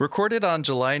Recorded on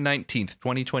July 19th,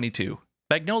 2022.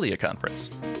 Magnolia Conference.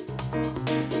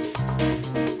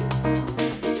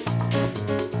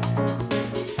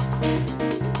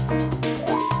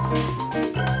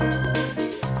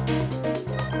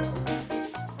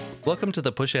 Welcome to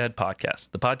the Push Ahead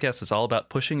Podcast. The podcast is all about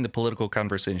pushing the political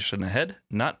conversation ahead,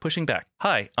 not pushing back.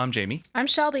 Hi, I'm Jamie. I'm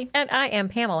Shelby. And I am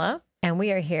Pamela. And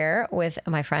we are here with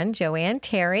my friend Joanne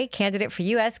Terry, candidate for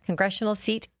U.S. Congressional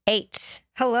Seat 8.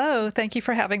 Hello. Thank you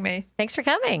for having me. Thanks for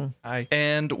coming. Hi.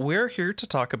 And we're here to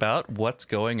talk about what's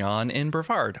going on in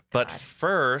Brevard. But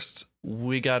first,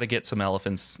 we got to get some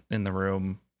elephants in the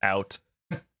room out.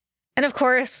 And of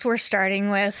course, we're starting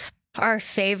with our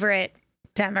favorite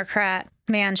Democrat,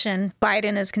 Manchin.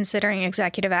 Biden is considering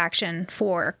executive action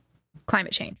for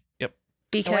climate change. Yep.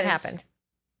 Because What happened?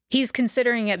 He's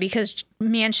considering it because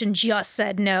Manchin just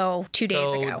said no 2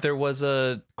 days ago. There was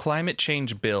a climate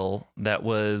change bill that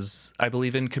was, I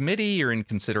believe, in committee or in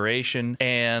consideration.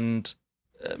 And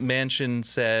Manchin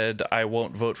said, I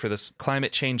won't vote for this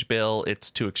climate change bill. It's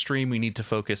too extreme. We need to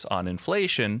focus on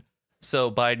inflation.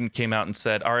 So Biden came out and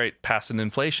said, all right, pass an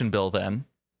inflation bill then.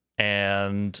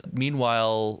 And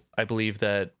meanwhile, I believe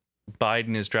that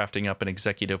Biden is drafting up an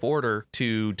executive order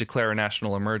to declare a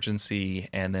national emergency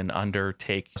and then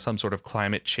undertake some sort of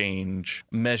climate change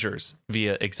measures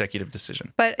via executive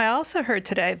decision. But I also heard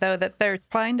today, though, that they're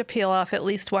trying to peel off at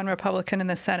least one Republican in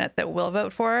the Senate that will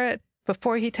vote for it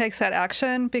before he takes that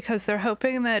action, because they're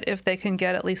hoping that if they can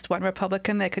get at least one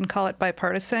Republican, they can call it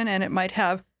bipartisan, and it might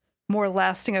have more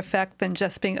lasting effect than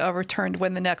just being overturned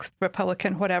when the next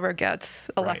Republican, whatever, gets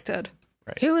elected.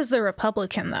 Right. Who is the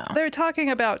Republican, though? They're talking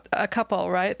about a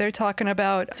couple, right? They're talking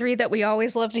about Three that we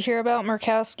always love to hear about: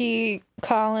 Murkowski,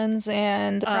 Collins,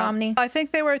 and Romney. I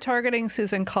think they were targeting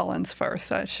Susan Collins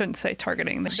first. I shouldn't say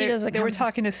targeting. She doesn't They were come-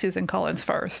 talking to Susan Collins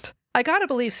first. I got to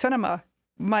believe Sinema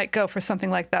might go for something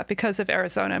like that because of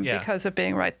Arizona and Yeah. because of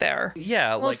being right there.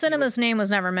 Yeah. Well, Sinema's name was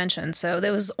never mentioned, so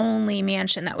there was only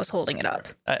Manchin that was holding it up.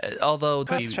 Although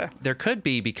That's true. there could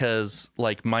be, because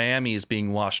like Miami is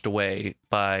being washed away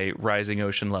by rising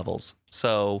ocean levels.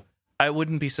 So I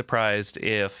wouldn't be surprised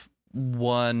if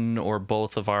one or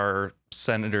both of our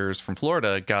senators from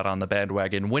Florida got on the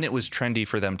bandwagon when it was trendy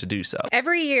for them to do so.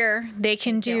 Every year, they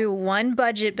can do one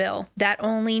budget bill that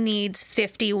only needs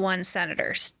 51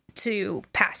 senators to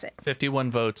pass it.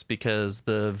 51 votes because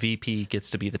the VP gets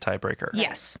to be the tiebreaker.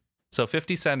 Yes. So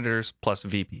 50 senators plus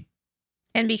VP.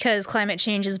 And because climate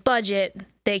change is budget,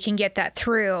 they can get that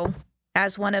through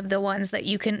as one of the ones that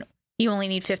you only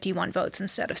need 51 votes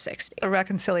instead of 60. A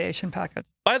reconciliation package.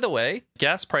 By the way,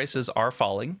 gas prices are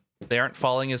falling. They aren't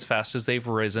falling as fast as they've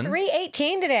risen.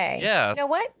 $3.18 today. Yeah. You know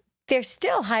what? They're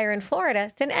still higher in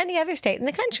Florida than any other state in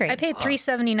the country. I paid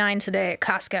 $3.79 today at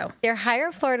Costco. They're higher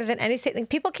in Florida than any state.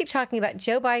 People keep talking about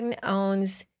Joe Biden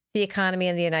owns the economy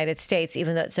in the United States,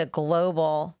 even though it's a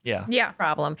global Yeah.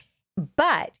 problem.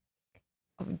 But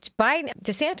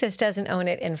DeSantis doesn't own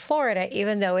it in Florida,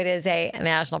 even though it is a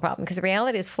national problem. Because the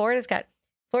reality is Florida's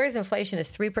inflation is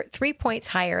 3 points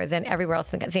higher than everywhere else.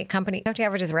 The company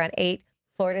average is around 8.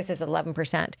 Florida's is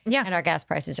 11%. Yeah. And our gas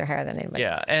prices are higher than anybody.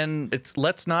 Yeah, and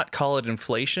let's not call it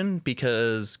inflation,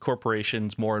 because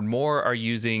corporations more and more are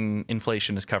using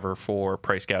inflation as cover for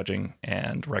price gouging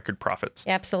and record profits.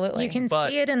 Absolutely. You can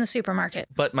see it in the supermarket.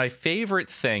 But my favorite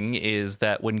thing is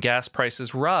that when gas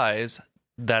prices rise,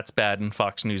 that's bad in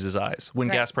Fox News' eyes. When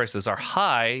Right. gas prices are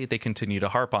high, they continue to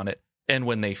harp on it. And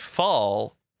when they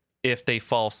fall, if they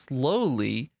fall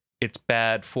slowly, it's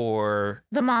bad for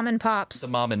The mom and pops. the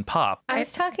mom and pop. I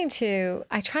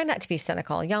try not to be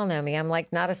cynical. Y'all know me. I'm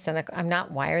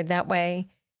not wired that way.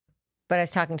 But I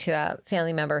was talking to a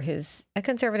family member who's a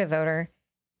conservative voter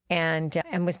and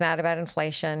was mad about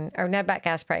inflation or not about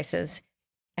gas prices.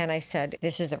 And I said,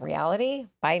 this is the reality.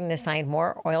 Biden has signed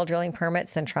more oil drilling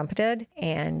permits than Trump did.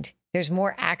 And there's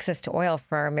more access to oil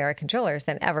for American drillers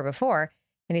than ever before.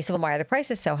 And he said, well, why are the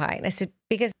prices so high? And I said,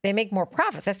 because they make more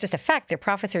profits. That's just a fact. Their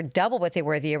profits are double what they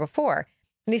were the year before.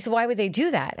 And he said, why would they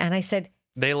do that? And I said,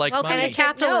 They like Well, money. and no,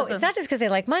 capitalism. it's not just because they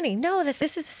like money. No, this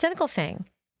is the cynical thing.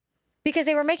 Because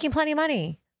they were making plenty of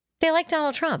money. They like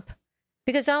Donald Trump.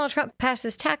 Because Donald Trump passed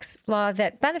this tax law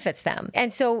that benefits them.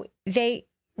 And so they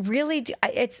really do.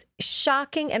 It's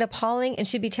shocking and appalling and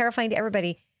should be terrifying to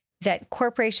everybody that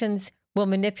corporations will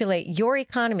manipulate your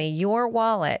economy, your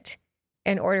wallet,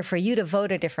 in order for you to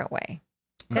vote a different way.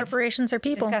 Corporations are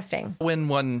people. Disgusting. When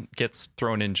one gets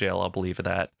thrown in jail, I'll believe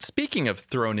that. Speaking of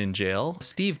thrown in jail,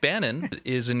 Steve Bannon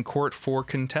is in court for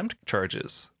contempt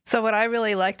charges. So what I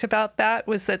really liked about that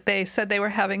was that they said they were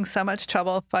having so much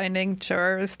trouble finding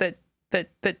jurors that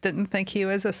that didn't think he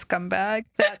was a scumbag,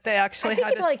 that they actually I think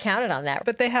had he really counted on that.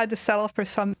 but they had to settle for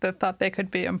some that thought they could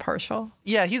be impartial.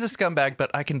 Yeah, he's a scumbag, but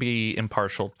I can be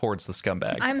impartial towards the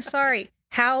scumbag. I'm sorry.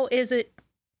 How is it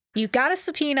you got a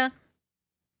subpoena,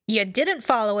 you didn't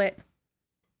follow it,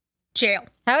 jail?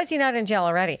 How is he not in jail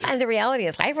already? And the reality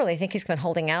is, I really think he's been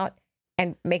holding out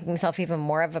and making himself even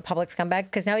more of a public scumbag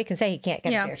because now he can say he can't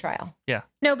get a fair trial. Yeah.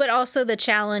 No, but also the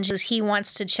challenge is he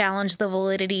wants to challenge the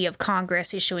validity of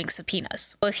Congress issuing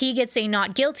subpoenas. If he gets a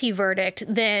not guilty verdict,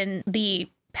 then the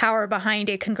power behind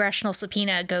a congressional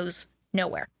subpoena goes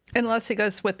nowhere. Unless he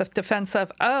goes with the defense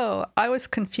of, oh, I was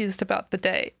confused about the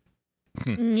date.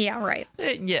 Yeah, right.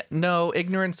 Yeah, no,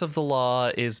 ignorance of the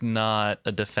law is not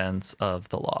a defense of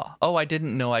the law. Oh, I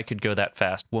didn't know I could go that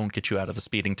fast. Won't get you out of a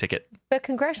speeding ticket. But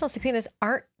congressional subpoenas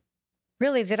aren't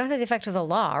really, they don't have the effect of the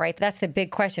law, right? That's the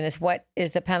big question is what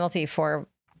is the penalty for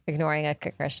ignoring a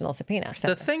congressional subpoena?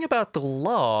 The thing about the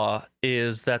law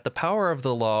is that the power of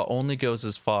the law only goes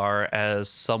as far as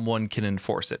someone can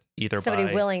enforce it, either somebody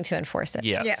by... willing to enforce it.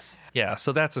 Yes. Yeah,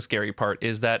 so that's the scary part,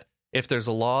 is that if there's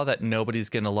a law that nobody's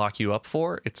going to lock you up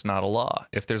for, it's not a law.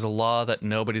 If there's a law that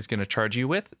nobody's going to charge you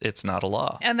with, it's not a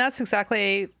law. And that's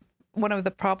exactly one of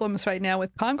the problems right now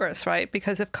with Congress, right?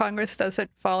 Because if Congress doesn't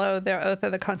follow their oath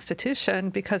of the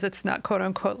Constitution because it's not quote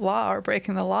unquote law or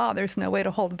breaking the law, there's no way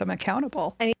to hold them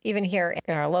accountable. And even here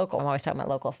in our local, I'm always talking about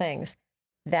local things,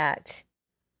 that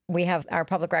we have our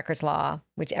public records law,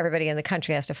 which everybody in the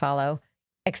country has to follow,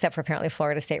 except for apparently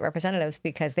Florida state representatives,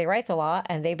 because they write the law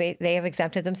and they have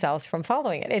exempted themselves from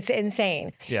following it. It's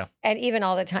insane. Yeah. And even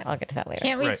all the time, I'll get to that later.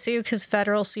 Can't we sue because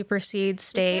federal supersedes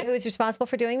state? Who is responsible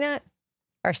for doing that?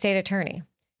 Our state attorney.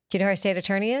 Do you know who our state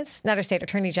attorney is? Not our state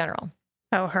attorney general.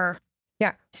 Oh, her.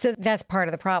 Yeah. So that's part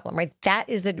of the problem, right? That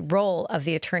is the role of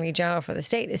the attorney general for the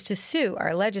state, is to sue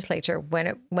our legislature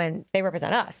when they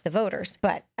represent us, the voters.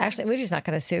 But Ashley Moody's not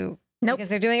going to sue because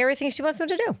they're doing everything she wants them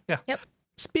to do. Yeah. Yep.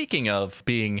 Speaking of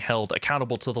being held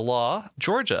accountable to the law,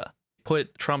 Georgia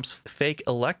put Trump's fake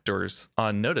electors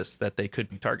on notice that they could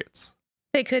be targets.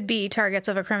 They could be targets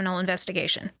of a criminal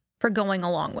investigation for going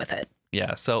along with it.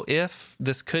 Yeah, so if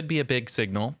this could be a big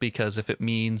signal, because if it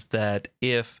means that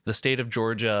if the state of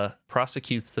Georgia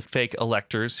prosecutes the fake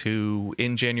electors who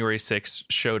in January 6th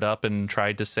showed up and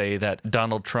tried to say that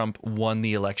Donald Trump won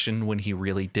the election when he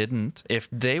really didn't, if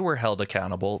they were held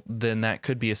accountable, then that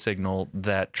could be a signal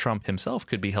that Trump himself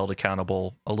could be held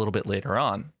accountable a little bit later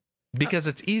on. Because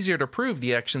it's easier to prove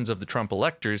the actions of the Trump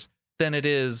electors than it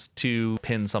is to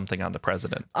pin something on the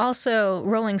president. Also,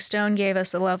 Rolling Stone gave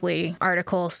us a lovely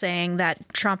article saying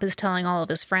that Trump is telling all of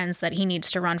his friends that he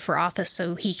needs to run for office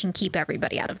so he can keep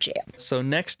everybody out of jail. So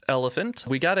next elephant,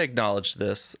 we got to acknowledge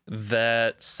this,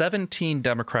 that 17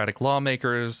 Democratic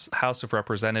lawmakers, House of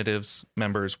Representatives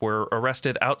members were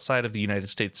arrested outside of the United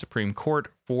States Supreme Court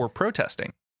for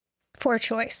protesting. For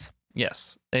choice.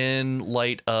 Yes, in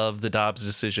light of the Dobbs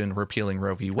decision repealing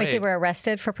Roe v. Wade. Wait, they were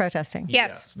arrested for protesting?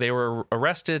 Yes. They were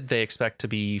arrested. They expect to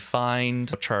be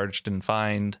fined, charged and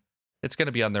fined. It's going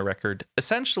to be on their record.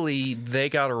 Essentially, they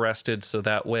got arrested so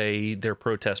that way their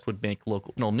protest would make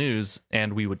local news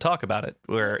and we would talk about it.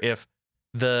 Where if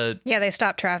they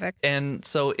stopped traffic. And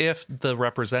so if the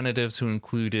representatives who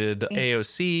included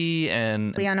AOC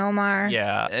and Leon Omar.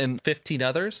 Yeah, and 15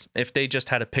 others, if they just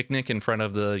had a picnic in front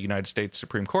of the United States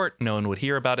Supreme Court, no one would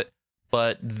hear about it.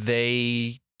 But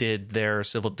they did their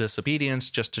civil disobedience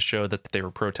just to show that they were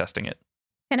protesting it.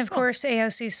 And of course,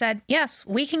 AOC said, yes,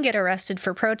 we can get arrested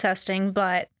for protesting,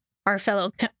 but our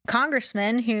fellow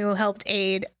congressmen who helped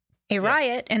aid a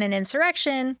riot and an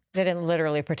insurrection. They didn't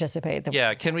literally participate.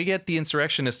 Yeah, can we get the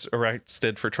insurrectionists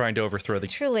arrested for trying to overthrow the...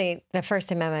 Truly, the First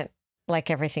Amendment, like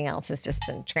everything else, has just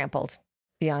been trampled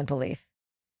beyond belief.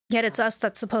 Yet it's us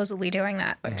that's supposedly doing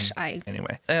that, which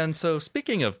Anyway, and so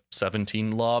speaking of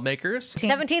 17 lawmakers...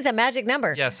 17 is a magic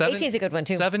number. Yeah, 18 is a good one,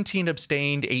 too. 17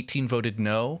 abstained, 18 voted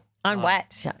no. On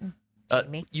what?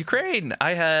 Ukraine.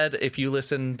 I had, if you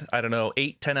listened,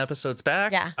 8-10 episodes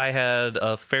back, I had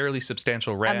a fairly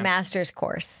substantial rant. A master's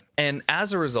course. And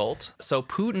as a result, so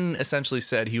Putin essentially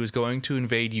said he was going to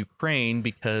invade Ukraine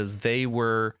because they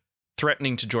were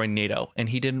threatening to join NATO, and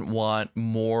he didn't want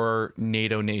more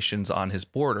NATO nations on his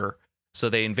border. So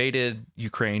they invaded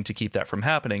Ukraine to keep that from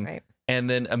happening. Right. And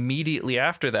then immediately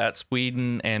after that,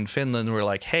 Sweden and Finland were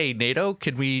like, hey, NATO,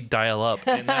 could we dial up?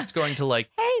 And that's going to Hey,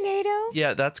 NATO.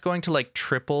 Yeah, that's going to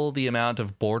triple the amount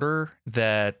of border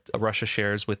that Russia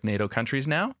shares with NATO countries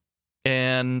now.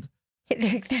 And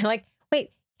they're like,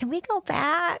 wait, can we go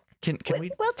back? Can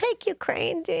we? We'll take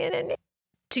Ukraine, Dan.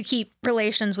 To keep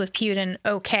relations with Putin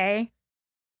okay,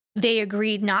 they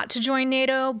agreed not to join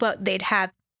NATO, but they'd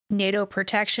have NATO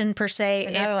protection per se.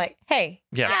 And they're like, hey,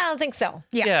 Yeah. I don't think so.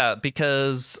 Yeah. Yeah,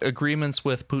 because agreements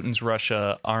with Putin's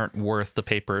Russia aren't worth the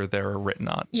paper they're written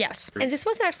on. Yes. And this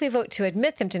wasn't actually a vote to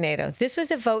admit them to NATO. This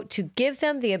was a vote to give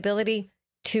them the ability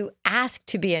to ask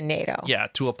to be in NATO. Yeah,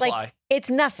 to apply. Like, it's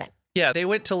nothing. Yeah, they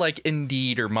went to like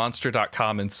Indeed or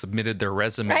Monster.com and submitted their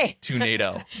resume to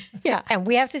NATO. Yeah. And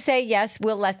we have to say, yes,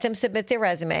 we'll let them submit their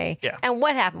resume. Yeah. And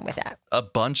what happened with that? A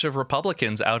bunch of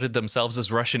Republicans outed themselves as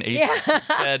Russian agents and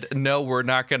said, no, we're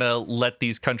not going to let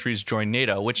these countries join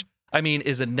NATO, which, I mean,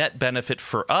 is a net benefit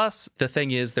for us. The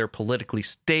thing is, they're politically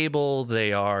stable.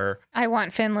 They are. I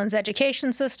want Finland's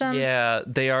education system. Yeah,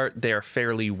 they are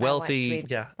fairly wealthy.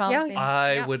 Sweet Yeah. policy.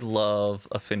 I would love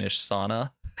a Finnish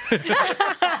sauna.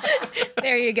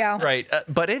 There you go. Right.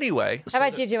 But anyway. How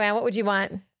about you, Joanne? What would you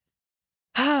want?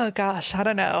 Oh gosh, I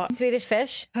don't know. Swedish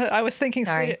fish? I was thinking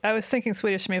Sorry.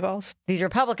 Swedish meatballs. These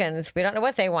Republicans, we don't know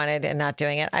what they wanted and not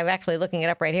doing it. I'm actually looking it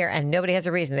up right here, and nobody has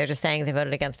a reason. They're just saying they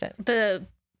voted against it. The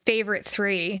favorite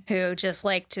three who just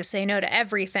like to say no to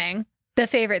everything. The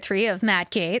favorite three of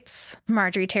Matt Gaetz,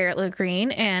 Marjorie Taylor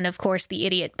Greene, and of course the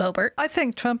idiot Boebert. I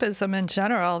think Trumpism in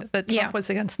general, that Trump was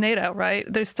against NATO, right?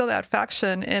 There's still that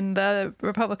faction in the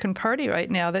Republican Party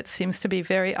right now that seems to be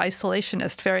very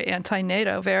isolationist, very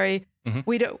anti-NATO, very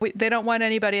they don't want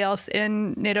anybody else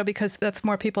in NATO because that's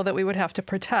more people that we would have to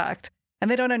protect. And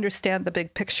they don't understand the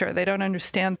big picture. They don't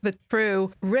understand the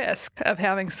true risk of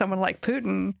having someone like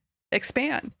Putin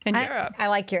expand in Europe. I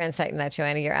like your insight in that,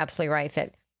 Joanna. You're absolutely right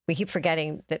that we keep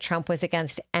forgetting that Trump was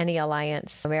against any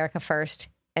alliance, America first,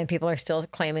 and people are still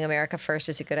claiming America first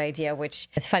is a good idea, which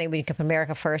is funny when you put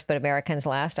America first, but Americans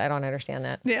last. I don't understand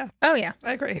that. Yeah. Oh, yeah.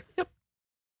 I agree. Yep.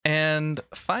 And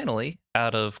finally,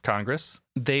 out of Congress,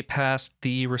 they passed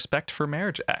the Respect for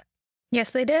Marriage Act.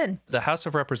 Yes, they did. The House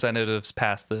of Representatives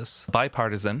passed this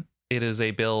bipartisan. It is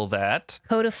a bill that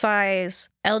Codifies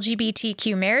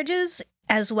LGBTQ marriages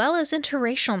as well as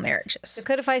interracial marriages. It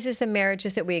codifies the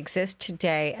marriages that we exist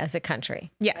today as a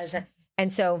country. Yes.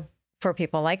 And so for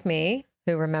people like me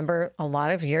who remember a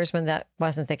lot of years when that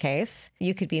wasn't the case,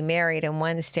 you could be married in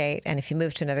one state, and if you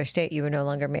moved to another state, you were no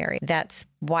longer married. That's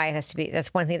why it has to be.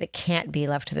 That's one thing that can't be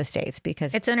left to the states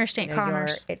because It's interstate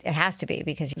commerce. it has to be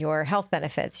because your health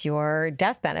benefits, your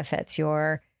death benefits,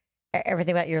 your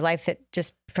everything about your life that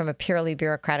just from a purely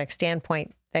bureaucratic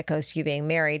standpoint that goes to you being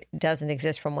married doesn't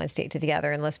exist from one state to the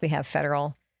other unless we have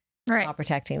federal law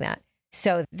protecting that.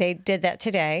 So they did that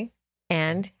today.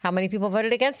 And how many people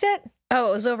voted against it? Oh,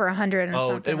 it was over 100 and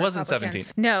something. it wasn't Republicans.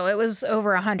 17. No, it was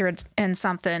over 100 and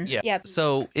something. Yeah. Yep.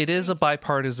 So it is a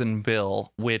bipartisan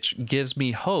bill, which gives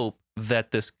me hope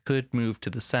that this could move to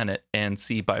the Senate and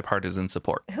see bipartisan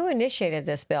support. Who initiated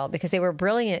this bill? Because they were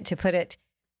brilliant to put it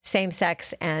same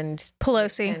sex and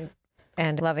Pelosi.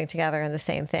 and loving together in the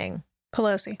same thing.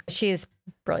 Pelosi. She is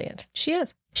brilliant. She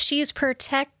is. She's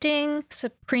protecting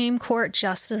Supreme Court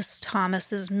Justice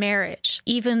Thomas's marriage,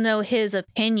 even though his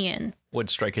opinion Would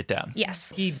strike it down.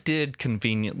 Yes. He did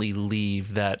conveniently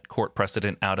leave that court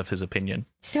precedent out of his opinion.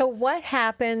 So what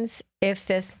happens if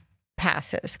this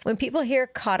passes? When people hear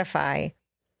codify,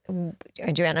 and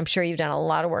Joanne, I'm sure you've done a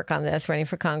lot of work on this running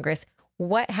for Congress.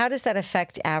 How does that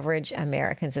affect average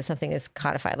Americans if something is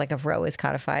codified, like if Roe is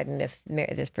codified and if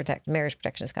marriage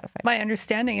protection is codified? My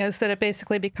understanding is that it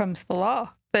basically becomes the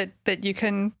law that you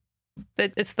can,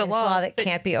 that it's the law that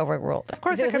can't be overruled. Of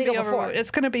course, it it can legal be before. overruled. It's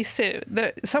going to be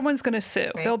sued. Someone's going to sue.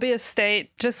 Right. There'll be a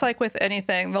state, just like with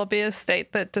anything, there'll be a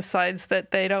state that decides that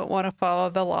they don't want to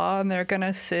follow the law and they're going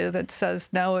to sue that says,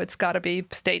 no, it's got to be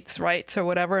states' rights or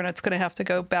whatever. And it's going to have to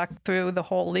go back through the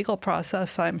whole legal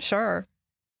process, I'm sure.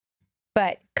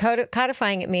 But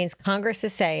codifying it means Congress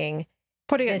is saying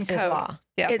Putting it this in is code. law.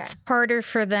 Yeah. It's harder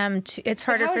for them to. It's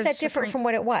harder How for is that different from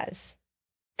what it was?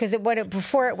 Because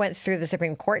before it went through the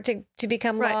Supreme Court to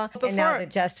become Right. law, Before- and now the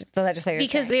legislators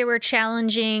because say, they were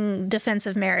challenging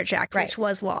Defensive Marriage Act, Right. which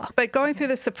was law. But going through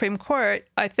the Supreme Court,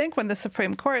 I think when the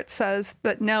Supreme Court says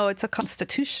that no, it's a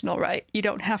constitutional right, you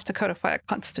don't have to codify a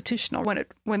constitutional.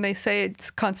 When they say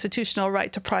it's constitutional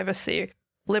right to privacy,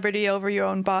 liberty over your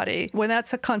own body, when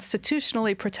that's a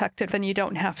constitutionally protected, then you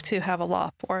don't have to have a law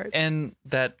for it. And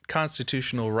that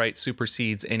constitutional right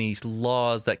supersedes any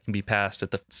laws that can be passed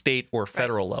at the state or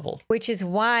federal level. which is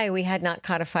why we had not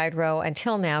codified Roe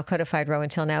until now, because the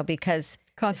Supreme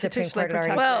Constitutionally Court had already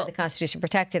protected. said the Constitution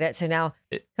protected it. So now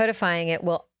codifying it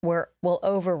will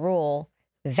overrule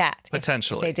that. if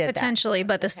Potentially. they did that. Potentially,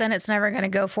 but the Senate's never going to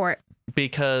go for it.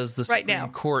 Because the Right Supreme now.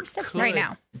 Court could, Right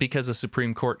now. because the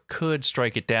Supreme Court could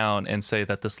strike it down and say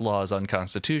that this law is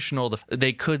unconstitutional.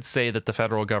 They could say that the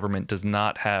federal government does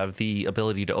not have the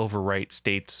ability to overwrite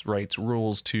states' rights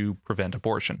rules to prevent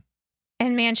abortion.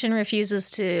 And Manchin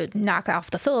refuses to knock off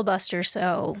the filibuster,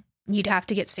 so you'd have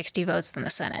to get 60 votes in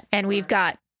the Senate. And we've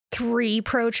got 3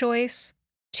 pro-choice,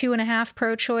 2.5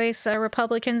 pro-choice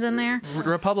Republicans in there.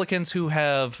 Republicans who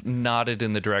have nodded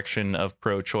in the direction of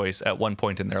pro-choice at one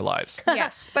point in their lives.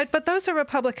 Yes. But those are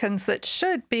Republicans that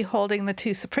should be holding the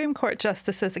 2 Supreme Court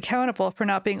justices accountable for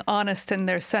not being honest in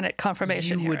their Senate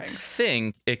confirmation You would hearings.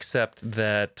 think, except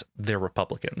that they're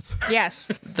Republicans.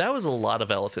 Yes. That was a lot of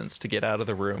elephants to get out of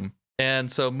the room.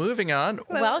 And so moving on.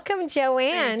 Welcome,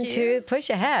 Joanne, Thank to you. Push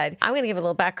Ahead. I'm going to give a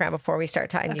little background before we start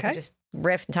talking. You can Okay. just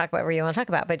riff and talk about whatever you want to talk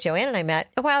about. But Joanne and I met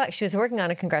a while back. She was working on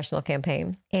a congressional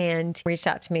campaign and reached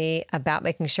out to me about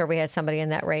making sure we had somebody in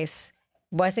that race.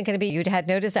 Wasn't going to be, you'd had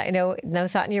no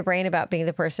thought in your brain about being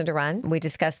the person to run. We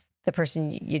discussed the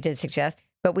person you did suggest,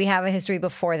 but we have a history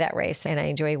before that race, and I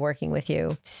enjoy working with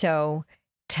you. So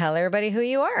tell everybody who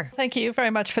you are. Thank you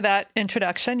very much for that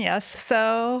introduction. Yes.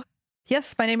 So,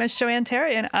 yes, my name is Joanne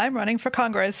Terry, and I'm running for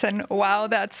Congress. And wow,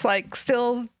 that's like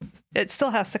it still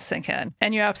has to sink in.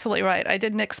 And you're absolutely right. I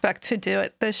didn't expect to do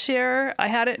it this year. I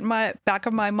had it in my back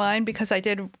of my mind because I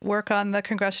did work on the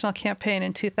congressional campaign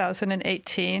in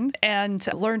 2018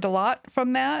 and learned a lot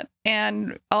from that.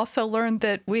 And also learned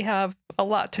that we have a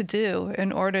lot to do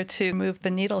in order to move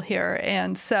the needle here.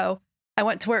 And so I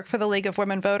went to work for the League of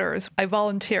Women Voters. I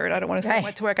volunteered. I don't want to say I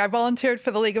went to work. I volunteered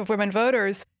for the League of Women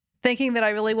Voters, thinking that I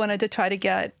really wanted to try to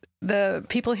get the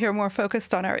people here more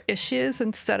focused on our issues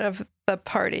instead of the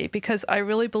party, because I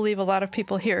really believe a lot of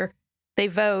people here, they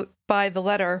vote by the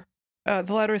letter.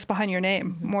 The letters behind your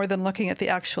name more than looking at the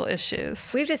actual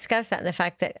issues. We've discussed that in the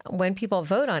fact that when people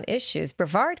vote on issues,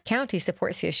 Brevard County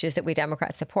supports the issues that we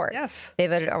Democrats support. Yes. They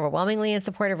voted overwhelmingly in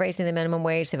support of raising the minimum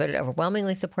wage. They voted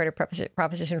overwhelmingly in support of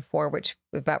Proposition 4, which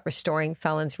is about restoring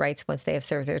felons' rights once they have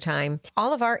served their time.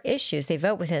 All of our issues they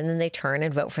vote within, and then they turn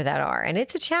and vote for that R. And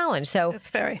it's a challenge. So It's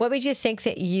very. what would you think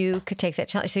that you could take that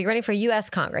challenge? So you're running for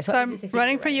U.S. Congress. So I'm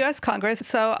running for U.S. Congress.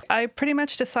 So I pretty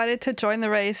much decided to join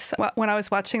the race when I was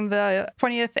watching the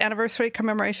 20th anniversary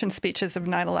commemoration speeches of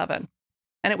 9/11.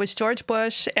 And it was George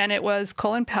Bush and it was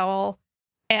Colin Powell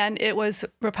and it was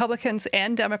Republicans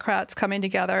and Democrats coming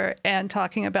together and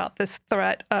talking about this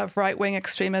threat of right-wing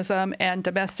extremism and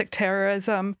domestic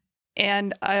terrorism.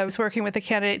 And I was working with the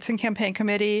candidates and campaign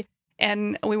committee,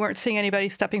 and we weren't seeing anybody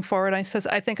stepping forward. I says,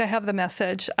 I think I have the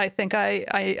message. I think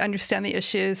I understand the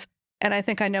issues. And I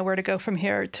think I know where to go from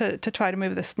here to try to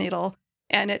move this needle.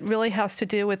 And it really has to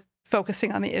do with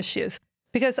focusing on the issues.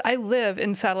 Because I live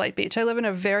in Satellite Beach. I live in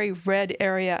a very red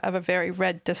area of a very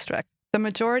red district. The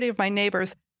majority of my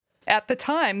neighbors, at the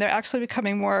time, they're actually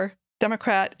becoming more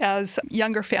Democrat as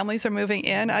younger families are moving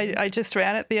in. I just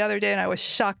ran it the other day, and I was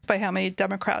shocked by how many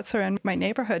Democrats are in my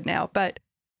neighborhood now. But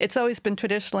it's always been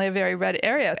traditionally a very red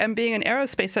area. And being an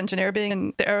aerospace engineer, being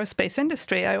in the aerospace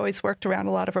industry, I always worked around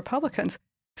a lot of Republicans.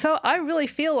 So I really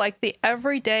feel like the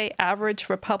everyday average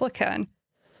Republican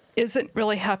isn't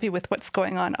really happy with what's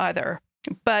going on either.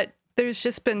 But there's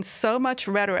just been so much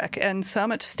rhetoric and so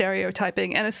much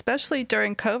stereotyping, and especially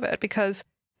during COVID, because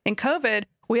in COVID,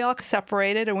 we all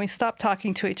separated and we stopped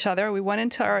talking to each other. We went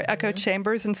into our echo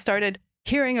chambers and started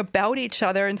hearing about each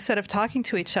other instead of talking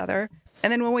to each other.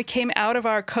 And then when we came out of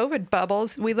our COVID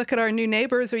bubbles, we look at our new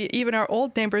neighbors or even our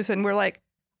old neighbors and we're like,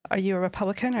 are you a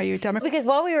Republican? Are you a Democrat? Because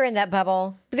while we were in that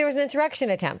bubble, there was an insurrection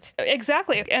attempt.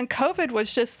 Exactly. And COVID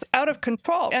was just out of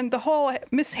control. And the whole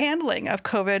mishandling of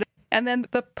COVID, and then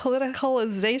the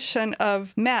politicalization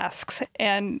of masks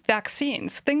and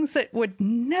vaccines, things that would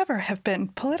never have been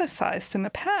politicized in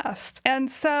the past.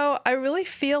 And so I really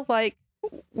feel like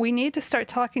we need to start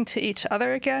talking to each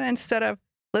other again instead of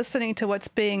listening to what's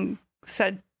being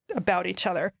said about each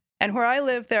other. And where I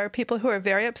live, there are people who are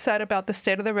very upset about the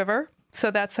state of the river. So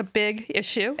that's a big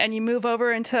issue. And you move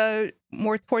over into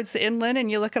more towards the inland and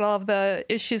you look at all of the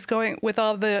issues going with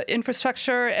all of the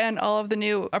infrastructure and all of the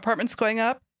new apartments going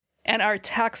up. And our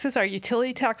taxes, our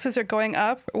utility taxes are going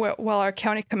up while our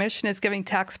county commission is giving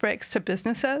tax breaks to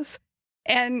businesses.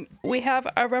 And we have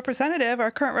our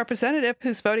current representative,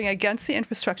 who's voting against the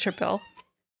infrastructure bill,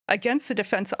 against the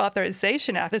Defense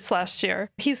Authorization Act this last year.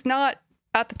 He's not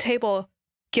at the table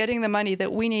getting the money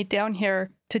that we need down here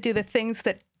to do the things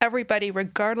that everybody,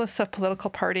 regardless of political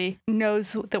party,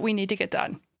 knows that we need to get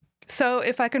done. So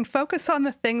if I can focus on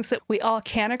the things that we all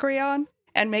can agree on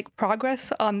and make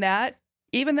progress on that,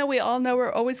 even though we all know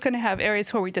we're always going to have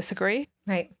areas where we disagree.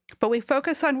 Right. But we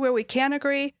focus on where we can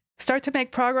agree, start to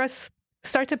make progress,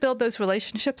 start to build those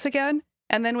relationships again,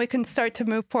 and then we can start to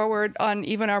move forward on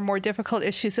even our more difficult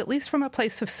issues, at least from a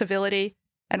place of civility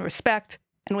and respect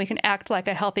and we can act like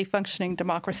a healthy, functioning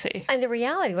democracy. And the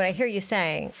reality, what I hear you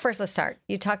saying, first, let's start.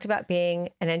 You talked about being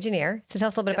an engineer. So tell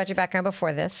us a little bit about your background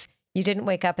before this. You didn't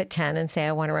wake up at 10 and say,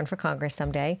 I want to run for Congress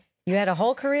someday. You had a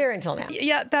whole career until now.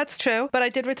 Yeah, that's true. But I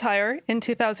did retire in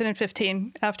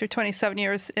 2015 after 27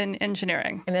 years in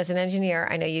engineering. And as an engineer,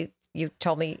 I know you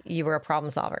told me you were a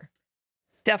problem solver.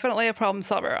 Definitely a problem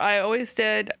solver. I always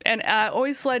did. And I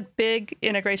always led big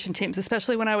integration teams,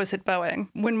 especially when I was at Boeing.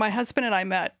 When my husband and I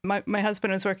met, my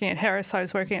husband was working at Harris, I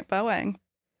was working at Boeing.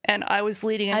 And I was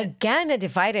leading Again, a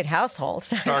divided household.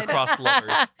 Star-crossed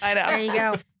lovers. I know. There you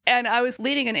go. And I was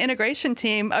leading an integration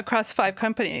team across 5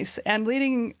 companies, and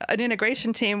leading an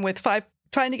integration team with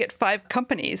trying to get 5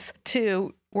 companies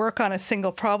to work on a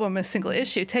single problem, a single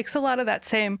issue, takes a lot of that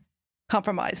same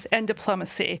compromise and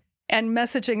diplomacy and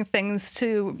messaging things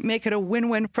to make it a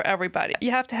win-win for everybody.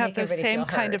 You have to have those same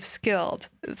kind of skills,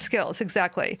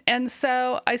 exactly. And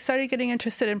so I started getting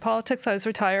interested in politics. I was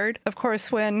retired, of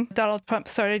course, when Donald Trump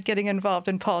started getting involved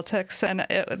in politics, and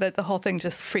the whole thing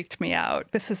just freaked me out.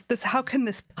 How can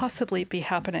this possibly be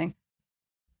happening?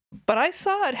 But I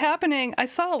saw it happening. I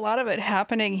saw a lot of it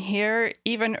happening here,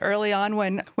 even early on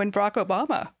when Barack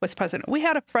Obama was president. We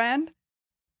had a friend.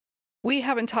 We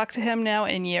haven't talked to him now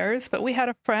in years, but we had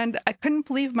a friend. I couldn't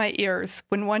believe my ears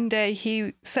when one day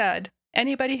he said,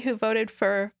 anybody who voted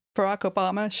for Barack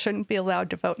Obama shouldn't be allowed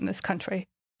to vote in this country.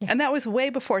 Yeah. And that was way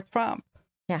before Trump.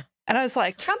 Yeah. And I was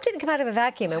like, Trump didn't come out of a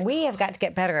vacuum, and we have got to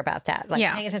get better about that. Paying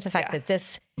attention to the fact that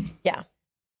this,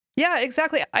 Yeah,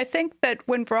 exactly. I think that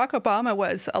when Barack Obama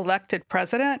was elected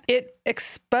president, it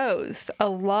exposed a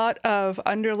lot of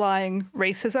underlying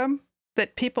racism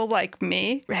that people like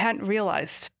me hadn't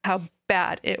realized how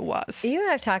bad it was. You and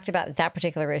I have talked about that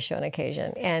particular issue on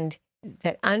occasion, and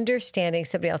that understanding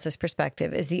somebody else's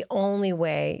perspective is the only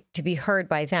way to be heard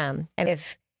by them. And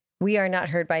if we are not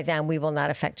heard by them, we will not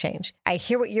affect change. I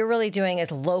hear what you're really doing is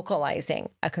localizing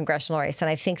a congressional race. And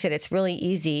I think that it's really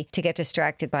easy to get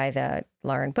distracted by the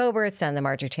Lauren Boeberts and the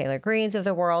Marjorie Taylor Greenes of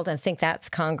the world and think that's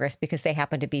Congress because they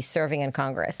happen to be serving in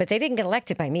Congress. But they didn't get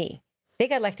elected by me. They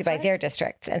got elected by their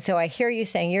districts. And so I hear you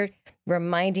saying you're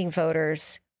reminding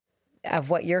voters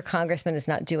of what your congressman is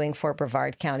not doing for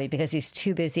Brevard County because he's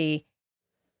too busy.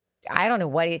 I don't know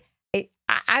what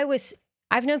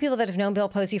I've known people that have known Bill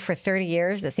Posey for 30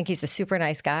 years that think he's a super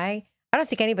nice guy. I don't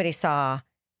think anybody saw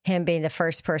him being the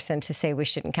first person to say we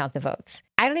shouldn't count the votes.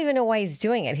 I don't even know why he's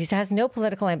doing it. He has no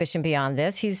political ambition beyond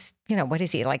this. He's, what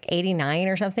is he, like 89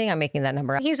 or something? I'm making that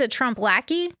number up. He's a Trump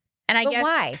lackey. And I guess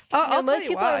why? Most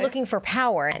people are looking for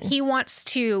power. He wants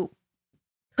to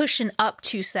cushion up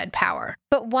to said power.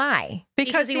 But why?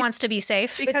 Because he wants to be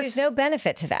safe. But there's no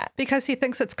benefit to that. Because he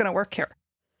thinks it's going to work here.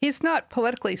 He's not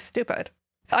politically stupid.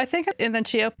 I think in the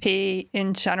GOP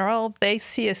in general, they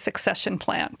see a succession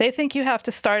plan. They think you have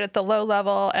to start at the low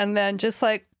level and then just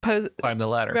like climb the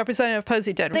ladder. Representative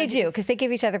Posey did. They do, because they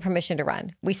give each other permission to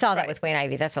run. We saw that with Wayne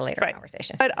Ivey. That's a later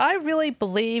conversation. But I really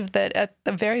believe that at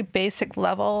the very basic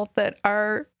level that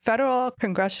our federal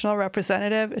congressional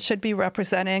representative should be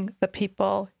representing the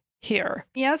people here.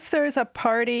 Yes, there's a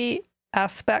party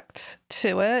aspect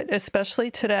to it, especially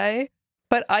today.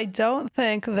 But I don't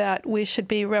think that we should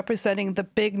be representing the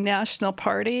big national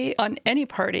party on any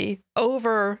party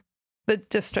over the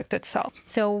district itself.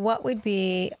 So what would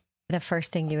be the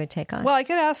first thing you would take on? Well, I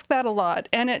get asked that a lot.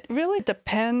 And it really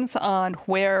depends on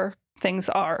where things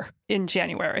are in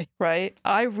January, right?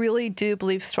 I really do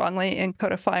believe strongly in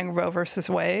codifying Roe versus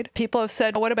Wade. People have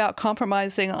said, what about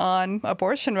compromising on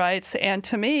abortion rights? And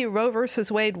to me, Roe versus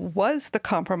Wade was the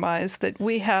compromise that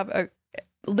we have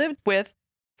lived with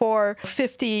for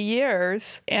 50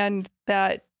 years, and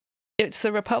that it's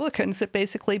the Republicans that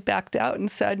basically backed out and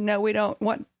said, no, we don't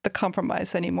want the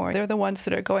compromise anymore. They're the ones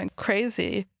that are going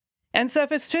crazy. And so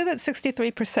if it's true that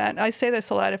 63%, I say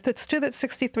this a lot, if it's true that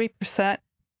 63%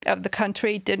 of the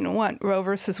country didn't want Roe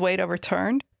versus Wade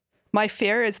overturned, my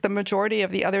fear is the majority of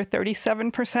the other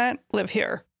 37% live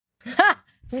here.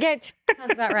 Sounds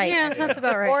about right. Yeah, sounds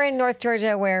about right. Or in North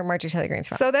Georgia, where Marjorie Taylor Greene's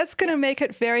from. So that's going to make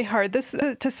it very hard. This,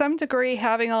 to some degree,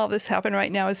 having all of this happen right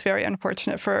now is very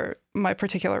unfortunate for my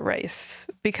particular race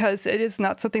because it is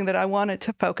not something that I wanted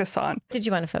to focus on. What did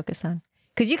you want to focus on?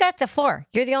 Because you got the floor.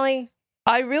 You're the only...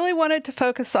 I really wanted to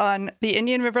focus on the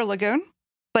Indian River Lagoon,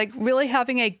 like really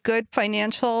having a good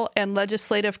financial and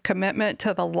legislative commitment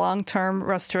to the long-term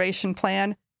restoration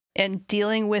plan and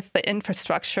dealing with the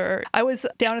infrastructure. I was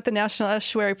down at the National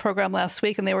Estuary Program last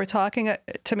week, and they were talking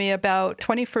to me about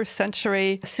 21st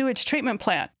century sewage treatment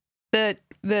plant that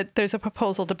there's a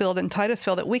proposal to build in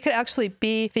Titusville that we could actually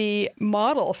be the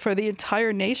model for the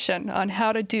entire nation on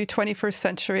how to do 21st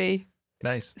century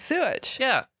Nice. sewage.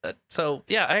 Yeah. I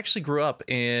actually grew up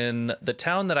in the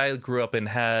town that I grew up in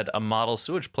had a model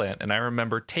sewage plant. And I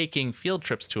remember taking field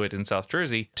trips to it in South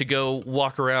Jersey to go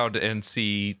walk around and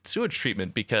see sewage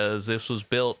treatment because this was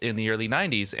built in the early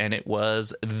 90s and it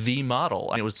was the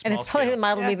model. It was small And it's probably scale. the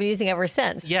model we've been using ever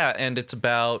since. Yeah. And it's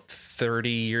about 30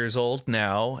 years old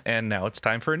now. And now it's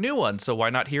time for a new one. So why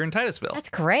not here in Titusville?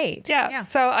 That's great. Yeah.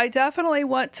 So I definitely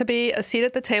want to be a seat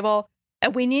at the table.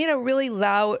 And we need a really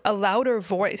louder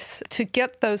voice to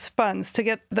get those funds, to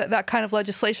get that kind of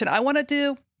legislation. I want to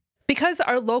do, because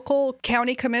our local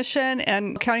county commission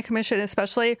and county commission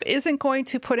especially isn't going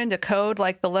to put into code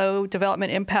like the low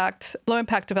impact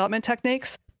development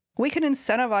techniques. We can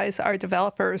incentivize our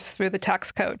developers through the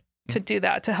tax code to do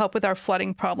that, to help with our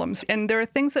flooding problems. And there are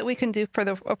things that we can do for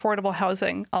the affordable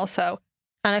housing also.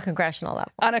 On a congressional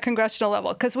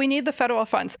level. Because we need the federal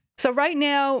funds. So right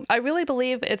now, I really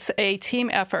believe it's a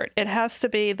team effort. It has to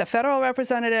be the federal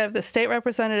representative, the state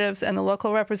representatives, and the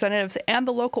local representatives, and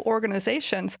the local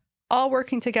organizations all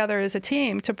working together as a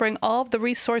team to bring all of the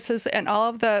resources and all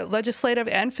of the legislative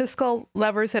and fiscal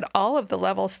levers at all of the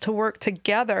levels to work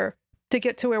together to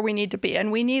get to where we need to be.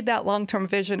 And we need that long-term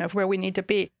vision of where we need to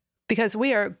be because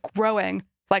we are growing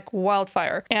like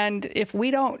wildfire. And if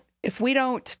we don't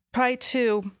try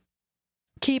to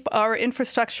keep our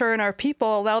infrastructure and our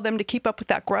people, allow them to keep up with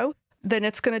that growth, then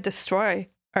it's going to destroy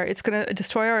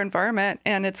our environment,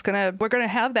 and we're going to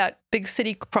have that big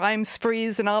city crime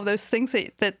sprees and all of those things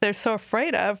that they're so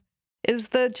afraid of. Is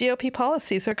the GOP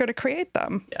policies are going to create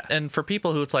them. Yeah. And for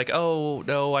people who it's like, oh,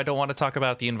 no, I don't want to talk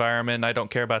about the environment. I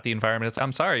don't care about the environment.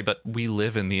 I'm sorry, but we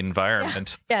live in the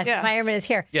environment. Yeah, the environment is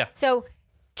here. Yeah. So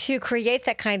to create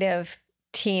that kind of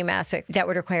team aspect, that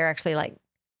would require actually like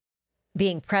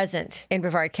being present in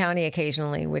Brevard County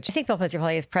occasionally, which I think Bill Posey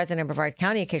probably is present in Brevard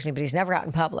County occasionally, but he's never out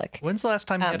in public. When's the last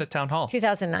time you had a town hall?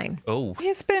 2009. Oh.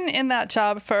 He's been in that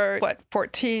job for,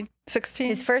 16?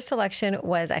 His first election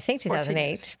was, I think,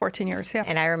 2008. 14 years, yeah.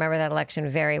 And I remember that election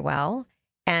very well.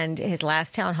 And his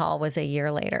last town hall was a year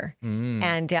later.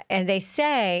 And they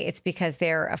say it's because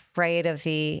they're afraid of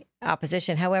the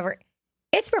opposition. However,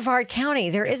 it's Brevard County.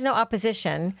 There is no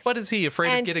opposition. What is he,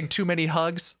 afraid of getting too many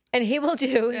hugs? And he will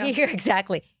do,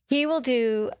 exactly. He will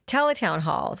do teletown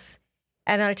halls.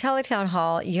 And on a teletown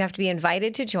hall, you have to be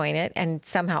invited to join it. And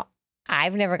somehow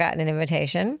I've never gotten an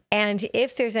invitation. And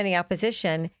if there's any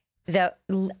opposition,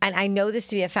 and I know this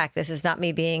to be a fact, this is not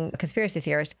me being a conspiracy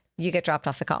theorist, you get dropped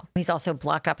off the call. He's also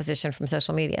blocked opposition from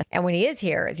social media. And when he is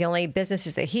here, the only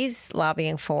businesses that he's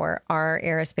lobbying for are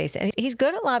aerospace. And he's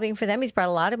good at lobbying for them. He's brought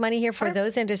a lot of money here for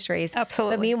those industries.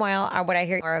 Absolutely. But meanwhile, what I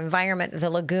hear, our environment, the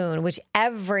lagoon, which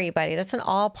everybody, that's an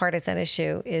all partisan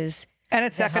issue, is. And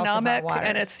it's economic,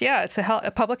 and it's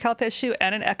a public health issue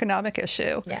and an economic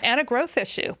issue and a growth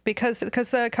issue because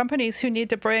the companies who need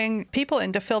to bring people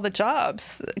in to fill the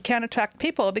jobs can't attract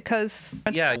people because...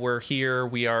 Yeah, we're here.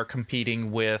 We are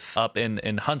competing with up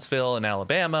in Huntsville in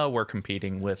Alabama. We're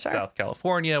competing with South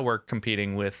California. We're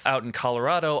competing with out in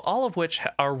Colorado, all of which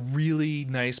are really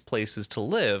nice places to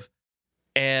live.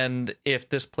 And if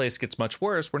this place gets much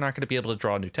worse, we're not going to be able to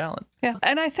draw new talent. Yeah.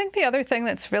 And I think the other thing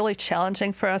that's really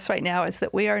challenging for us right now is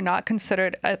that we are not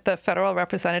considered at the federal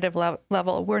representative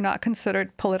level. We're not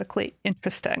considered politically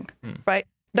interesting, right?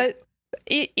 That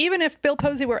even if Bill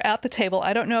Posey were at the table,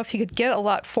 I don't know if he could get a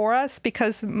lot for us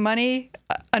because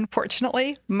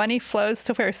unfortunately, money flows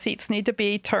to where seats need to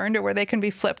be turned or where they can be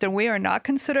flipped. And we are not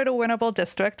considered a winnable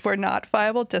district. We're not a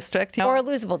viable district. Or a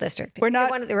losable district. We're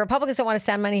not. The Republicans don't want to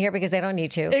send money here because they don't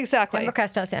need to. Exactly.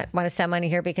 Democrats don't want to send money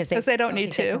here because they don't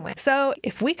need to. So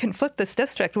if we can flip this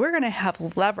district, we're going to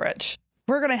have leverage.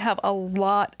 We're going to have a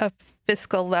lot of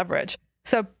fiscal leverage.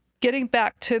 So getting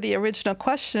back to the original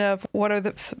question of one of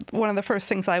the first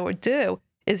things I would do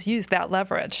is use that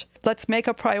leverage. Let's make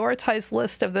a prioritized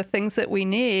list of the things that we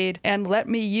need and let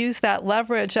me use that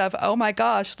leverage of, oh my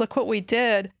gosh, look what we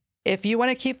did. If you want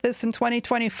to keep this in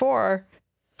 2024,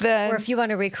 then... Or if you want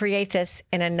to recreate this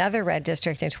in another red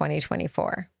district in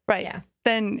 2024. Right. Yeah.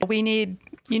 Then you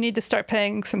need to start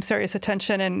paying some serious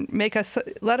attention and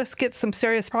let us get some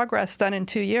serious progress done in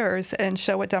 2 years and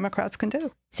show what Democrats can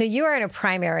do. So you are in a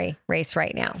primary race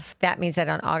right now. That means that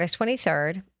on August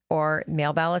 23rd, or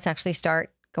mail ballots actually start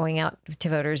going out to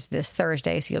voters this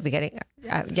Thursday. So you'll be getting,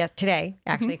 today,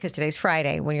 actually, because today's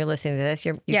Friday. When you're listening to this,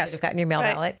 you should have gotten your mail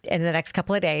ballot in the next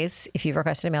couple of days if you've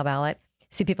requested a mail ballot.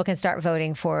 So people can start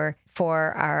voting for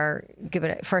our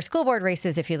school board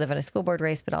races if you live in a school board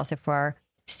race, but also for our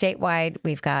statewide.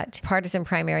 We've got partisan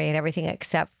primary and everything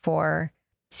except for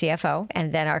CFO.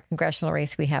 And then our congressional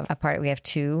race, we have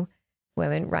 2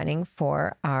 women running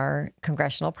for our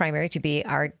congressional primary to be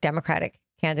our Democratic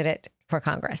candidate for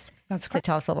Congress. That's So great.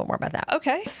 tell us a little bit more about that.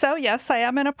 Okay, so yes, I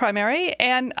am in a primary,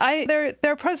 and there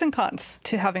are pros and cons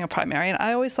to having a primary, and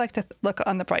I always like to look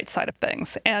on the bright side of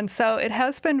things. And so it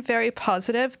has been very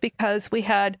positive because we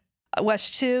had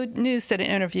West 2 News did an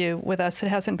interview with us. It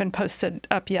hasn't been posted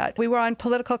up yet. We were on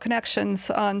Political Connections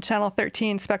on Channel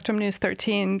 13, Spectrum News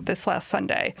 13 this last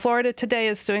Sunday. Florida Today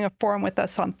is doing a forum with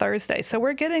us on Thursday. So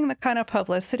we're getting the kind of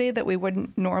publicity that we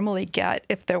wouldn't normally get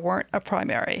if there weren't a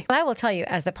primary. I will tell you,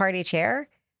 as the party chair,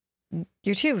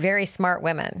 you're two very smart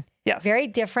women. Yes. Very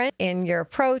different in your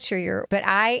approach but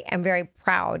I am very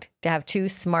proud to have two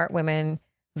smart women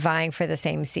vying for the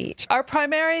same seat. Our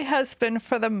primary has been,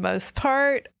 for the most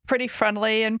part, pretty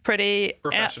friendly and pretty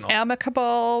Professional.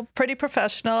 Amicable, pretty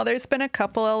professional. There's been a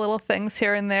couple of little things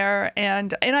here and there.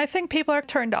 And I think people are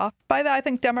turned off by that. I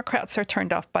think Democrats are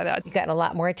turned off by that. You got a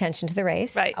lot more attention to the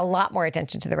race. Right. A lot more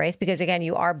attention to the race because, again,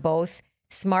 you are both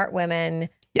smart women.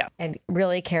 Yeah. And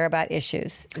really care about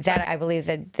issues. That I believe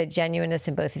that the genuineness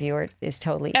in both of you is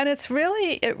totally. And it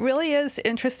really is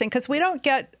interesting because we don't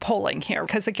get polling here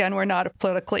because, again, we're not a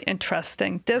politically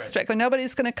interesting district. Right. So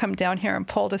nobody's going to come down here and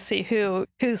poll to see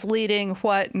who's leading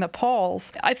what in the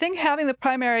polls. I think having the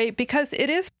primary, because it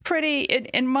is pretty,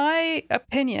 in my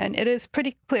opinion, it is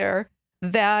pretty clear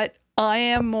that I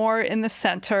am more in the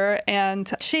center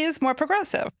and she is more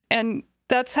progressive. And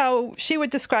that's how she would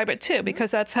describe it too,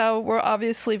 because that's how we're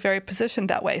obviously very positioned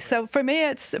that way. So for me,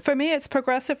 it's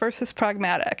progressive versus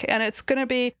pragmatic, and it's going to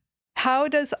be how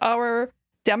does our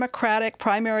Democratic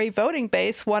primary voting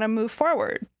base want to move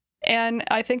forward, and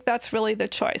I think that's really the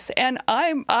choice. And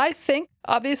I think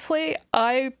obviously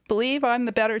I believe I'm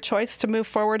the better choice to move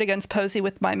forward against Posey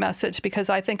with my message because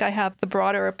I think I have the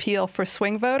broader appeal for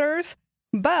swing voters.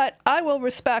 But I will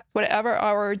respect whatever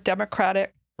our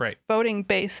Democratic voting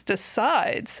base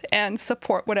decides and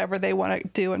support whatever they want to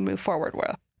do and move forward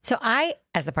with. So I,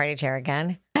 as the party chair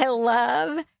again, I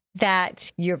love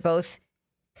that you're both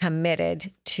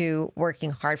committed to working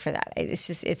hard for that. It's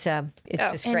just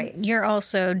great. And you're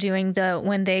also doing the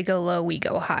when they go low, we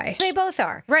go high. They both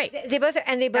are. Right. They both are,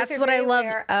 and they both That's are what very I love.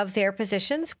 aware of their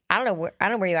positions. I don't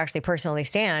know where you actually personally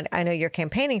stand. I know you're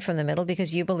campaigning from the middle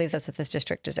because you believe that's what this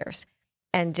district deserves.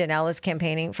 And Danelle is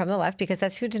campaigning from the left because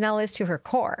that's who Danelle is to her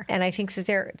core. And I think that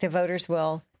the voters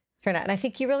will turn out. And I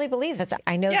think you really believe that.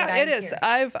 I know that it is. Here.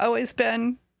 I've always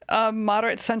been a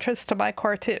moderate centrist to my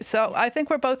core too. So I think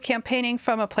we're both campaigning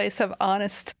from a place of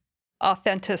honest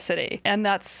authenticity. And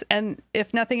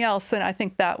if nothing else, then I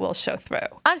think that will show through.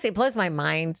 Honestly, it blows my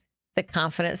mind the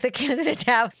confidence that candidates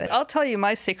have. I'll tell you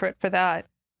my secret for that.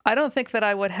 I don't think that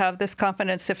I would have this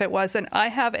confidence if it wasn't. I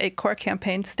have a core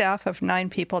campaign staff of 9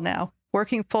 people now.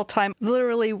 Working full time.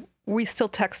 Literally, we still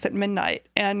text at midnight.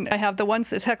 And I have the ones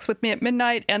that text with me at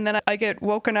midnight, and then I get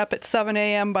woken up at 7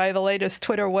 a.m. by the latest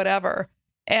Twitter, whatever.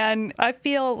 And I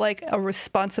feel like a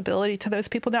responsibility to those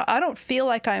people now. I don't feel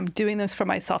like I am doing this for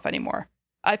myself anymore.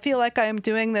 I feel like I am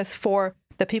doing this for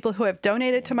the people who have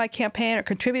donated to my campaign or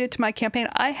contributed to my campaign.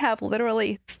 I have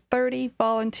literally 30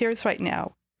 volunteers right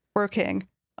now working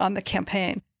on the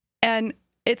campaign. And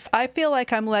I feel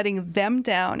like I'm letting them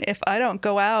down if I don't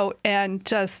go out and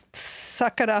just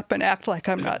suck it up and act like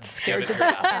I'm not scared to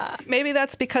death. Maybe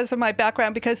that's because of my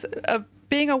background, because of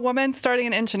being a woman starting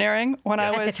in engineering when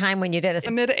I was at the time when you did it,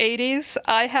 the mid 80s,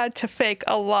 I had to fake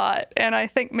a lot. And I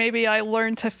think maybe I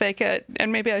learned to fake it,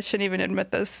 and maybe I shouldn't even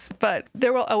admit this, but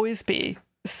there will always be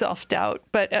self-doubt.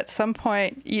 But at some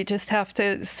point, you just have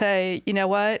to say, you know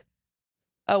what?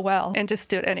 Oh, well, and just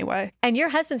do it anyway. And your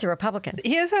husband's a Republican.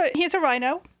 He's a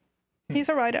rhino. He's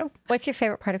a rhino. What's your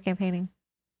favorite part of campaigning?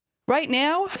 Right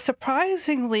now,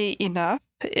 surprisingly enough,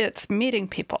 it's meeting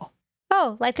people.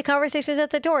 Oh, like the conversations at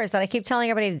the doors that I keep telling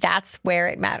everybody, that's where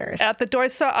it matters. At the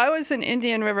doors. So I was in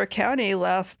Indian River County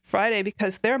last Friday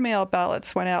because their mail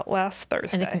ballots went out last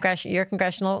Thursday. And your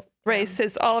congressional race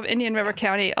is all of Indian River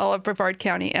County, all of Brevard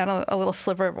County, and a little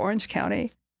sliver of Orange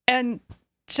County. And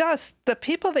just the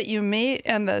people that you meet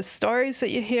and the stories that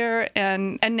you hear.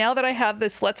 And now that I have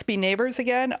this Let's Be Neighbors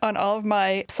again on all of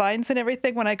my signs and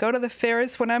everything, when I go to the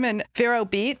fairs, when I'm in Vero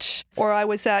Beach, or I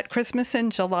was at Christmas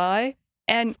in July,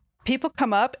 and people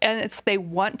come up and they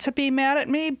want to be mad at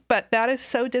me, but that is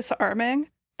so disarming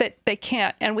that they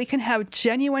can't. And we can have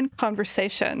genuine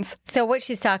conversations. So what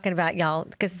she's talking about, y'all,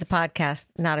 because it's a podcast,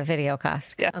 not a video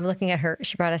cast. Yeah. I'm looking at her.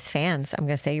 She brought us fans. I'm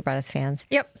going to say you brought us fans.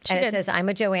 Yep. And it says, I'm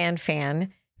a Joanne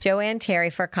fan. Joanne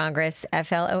Terry for Congress,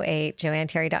 FLO8,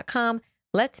 JoanneTerry.com.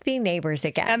 Let's be neighbors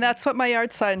again. And that's what my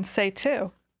yard signs say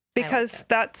too, because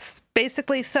that's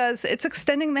basically says, it's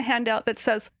extending the handout that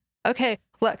says, okay,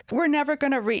 look, we're never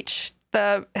going to reach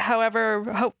the, however,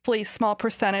 hopefully small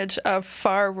percentage of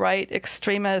far right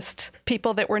extremist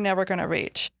people that we're never going to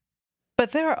reach.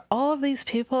 But there are all of these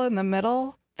people in the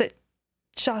middle that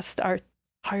just are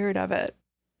tired of it,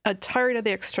 tired of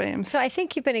the extremes. So I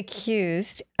think you've been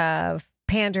accused of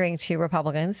pandering to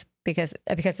Republicans because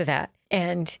of that.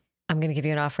 And I'm going to give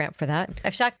you an off-ramp for that.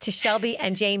 I've talked to Shelby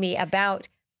and Jamie about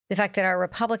the fact that our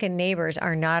Republican neighbors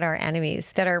are not our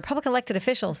enemies, that our Republican elected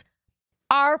officials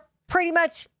are pretty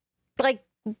much like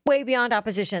way beyond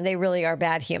opposition. They really are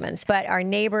bad humans, but our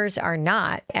neighbors are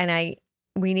not. And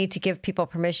we need to give people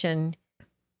permission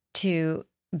to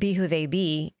be who they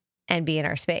be and be in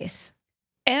our space.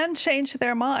 And change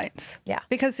their minds. Yeah.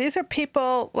 Because these are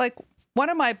people, like one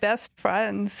of my best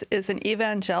friends is an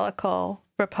evangelical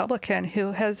Republican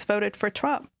who has voted for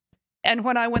Trump. And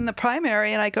when I win the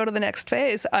primary and I go to the next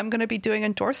phase, I'm going to be doing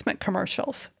endorsement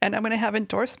commercials. And I'm going to have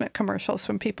endorsement commercials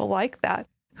from people like that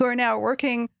who are now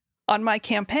working on my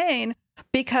campaign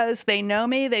because they know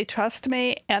me, they trust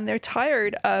me, and they're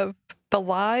tired of the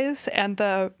lies and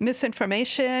the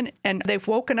misinformation. And they've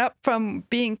woken up from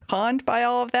being conned by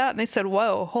all of that. And they said,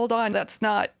 whoa, hold on, that's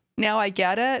not, now I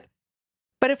get it.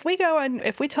 But if we go and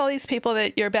if we tell these people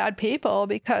that you're bad people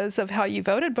because of how you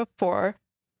voted before,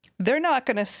 they're not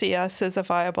going to see us as a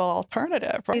viable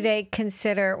alternative. Right? Do they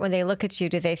consider, when they look at you,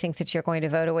 do they think that you're going to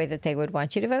vote a way that they would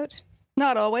want you to vote?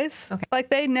 Not always. Okay. Like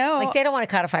they know. Like they don't want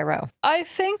to codify Roe. I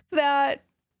think that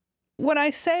when I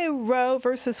say Roe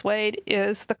versus Wade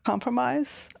is the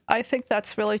compromise, I think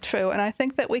that's really true. And I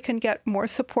think that we can get more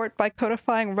support by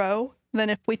codifying Roe than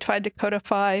if we tried to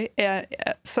codify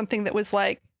something that was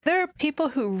like, there are people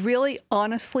who really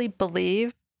honestly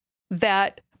believe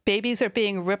that babies are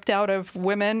being ripped out of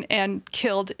women and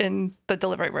killed in the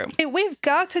delivery room. We've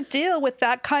got to deal with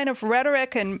that kind of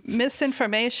rhetoric and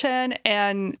misinformation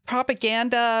and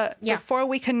propaganda before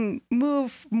we can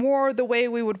move more the way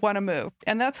we would want to move.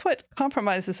 And that's what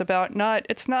compromise is about.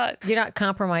 You're not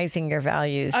compromising your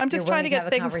values. I'm just trying to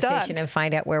get things done. Have a conversation and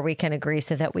find out where we can agree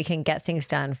so that we can get things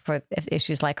done for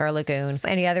issues like our lagoon.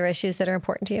 Any other issues that are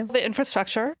important to you? The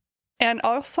infrastructure. And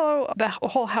also the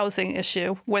whole housing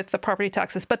issue with the property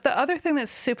taxes. But the other thing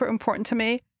that's super important to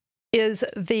me is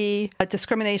the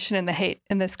discrimination and the hate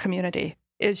in this community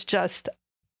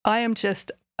I am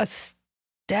just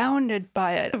astounded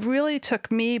by it. It really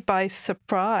took me by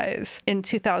surprise in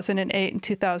 2008 and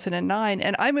 2009.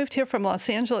 And I moved here from the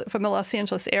Los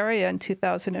Angeles area in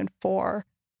 2004.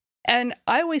 And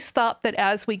I always thought that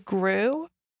as we grew,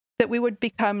 that we would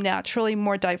become naturally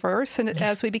more diverse. And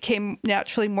as we became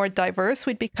naturally more diverse,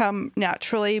 we'd become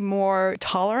naturally more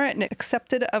tolerant and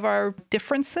accepted of our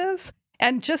differences.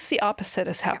 And just the opposite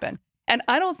has happened. And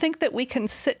I don't think that we can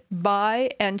sit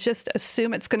by and just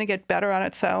assume it's going to get better on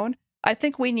its own. I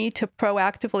think we need to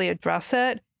proactively address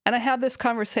it. And I had this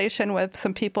conversation with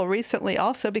some people recently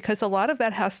also, because a lot of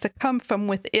that has to come from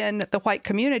within the white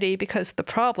community, because the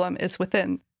problem is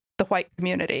within the white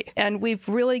community. And we've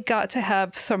really got to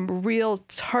have some real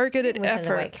targeted efforts. Within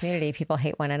the white community, people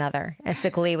hate one another. It's the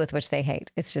glee with which they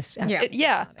hate. It's just...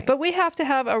 But we have to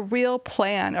have a real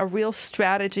plan, a real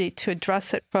strategy to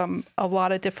address it from a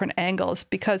lot of different angles,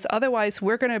 because otherwise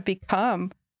we're going to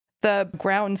become the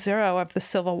ground zero of the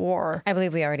Civil War. I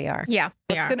believe we already are. Yeah.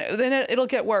 Then it'll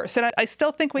get worse. And I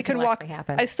still think we can walk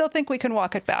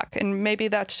it back. And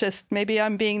maybe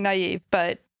I'm being naive,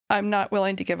 but I'm not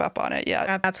willing to give up on it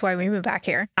yet. That's why we moved back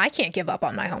here. I can't give up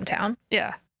on my hometown.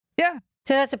 Yeah. Yeah.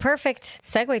 So that's a perfect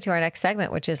segue to our next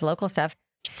segment, which is local stuff.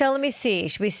 So let me see.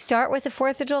 Should we start with the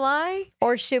 4th of July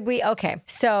or should we? Okay.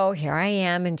 So here I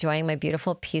am enjoying my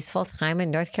beautiful, peaceful time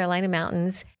in North Carolina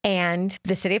mountains and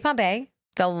the city of Palm Bay,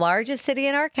 the largest city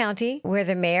in our county, where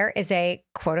the mayor is a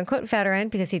quote unquote veteran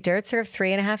because he served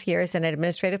 3.5 years in an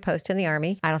administrative post in the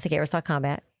Army. I don't think he ever saw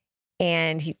combat.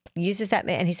 And he uses that,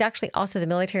 and he's actually also the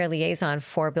military liaison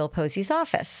for Bill Posey's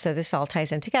office. So this all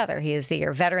ties in together. He is the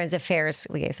Veterans Affairs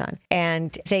liaison.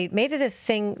 And they made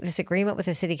this agreement with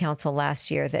the city council last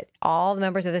year that all the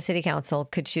members of the city council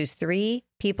could choose 3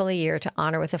 people a year to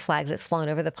honor with a flag that's flown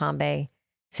over the Palm Bay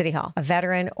City Hall, a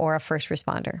veteran or a first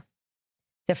responder.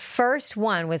 The first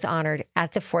one was honored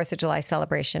at the 4th of July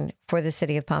celebration for the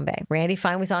city of Palm Bay. Randy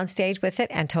Fine was on stage with it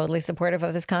and totally supportive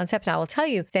of this concept. And I will tell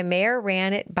you, the mayor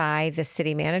ran it by the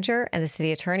city manager and the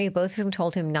city attorney. Both of them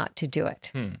told him not to do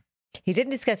it. He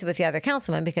didn't discuss it with the other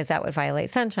councilman because that would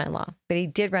violate sunshine law, but he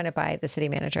did run it by the city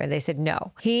manager and they said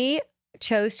no. He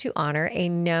chose to honor a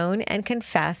known and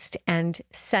confessed and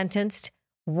sentenced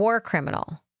war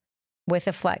criminal with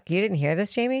a flag. You didn't hear this,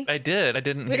 Jamie? I did. I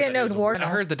didn't. We didn't know war. I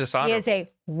heard the dishonor.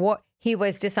 He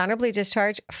was dishonorably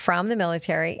discharged from the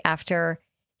military after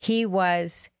he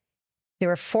was there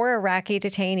were 4 Iraqi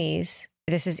detainees.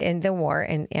 This is in the war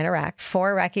in Iraq.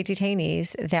 4 Iraqi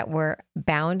detainees that were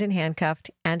bound and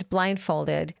handcuffed and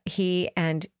blindfolded. He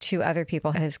and 2 other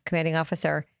people, his commanding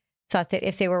officer, thought that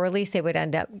if they were released, they would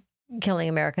end up killing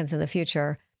Americans in the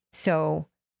future. So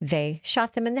they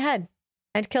shot them in the head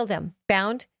and killed them,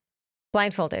 bound,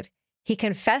 blindfolded. He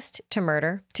confessed to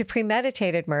murder, to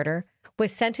premeditated murder,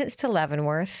 was sentenced to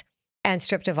Leavenworth, and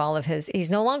stripped of all of his. He's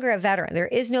no longer a veteran. There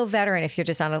is no veteran if you're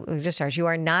just on a discharge. You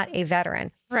are not a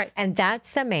veteran. Right. And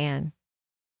that's the man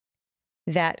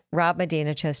that Rob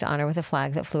Medina chose to honor with a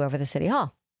flag that flew over the city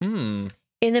hall. In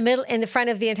the front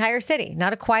of the entire city.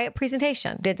 Not a quiet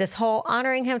presentation. Did this whole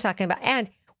honoring him, talking about. And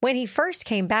when he first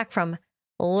came back from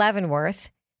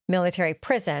Leavenworth military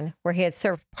prison, where he had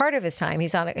served part of his time,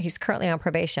 he's currently on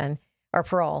probation or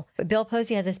parole. But Bill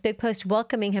Posey had this big post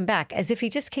welcoming him back as if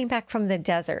he just came back from the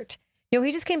desert. No,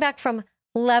 he just came back from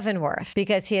Leavenworth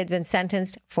because he had been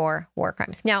sentenced for war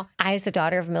crimes. Now, I, as the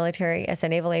daughter of a military, as a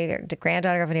naval aide, the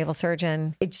granddaughter of a naval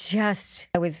surgeon,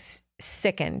 I was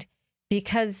sickened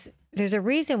because there's a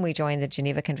reason we joined the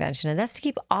Geneva Convention, and that's to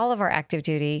keep all of our active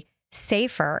duty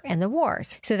safer in the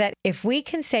wars. So that if we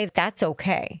can say that's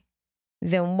okay,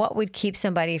 then what would keep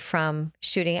somebody from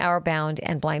shooting our bound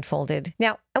and blindfolded?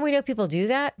 Now, and we know people do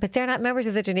that, but they're not members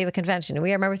of the Geneva Convention.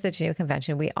 We are members of the Geneva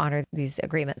Convention. We honor these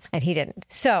agreements, and he didn't.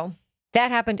 So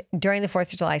that happened during the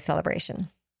 4th of July celebration.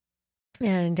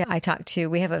 And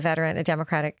we have a veteran, a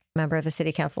Democratic member of the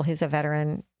city council who's a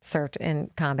veteran, served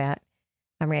in combat.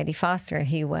 I'm Randy Foster, and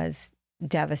he was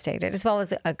devastated, as well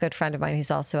as a good friend of mine who's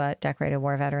also a decorated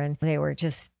war veteran. They were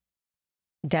just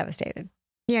devastated.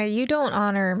 Yeah, you don't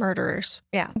honor murderers.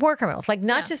 Yeah, war criminals, like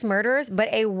not just murderers, but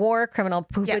a war criminal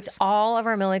who puts all of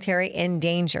our military in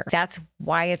danger. That's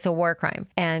why it's a war crime.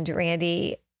 And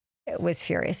Randy was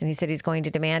furious, and he said he's going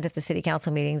to demand at the city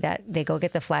council meeting that they go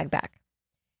get the flag back.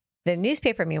 The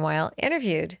newspaper, meanwhile,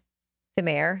 interviewed the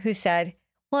mayor, who said,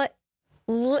 well,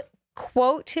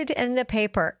 quoted in the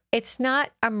paper, it's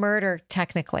not a murder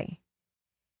technically.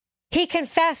 He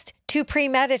confessed to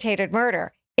premeditated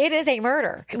murder. It is a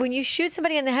murder. When you shoot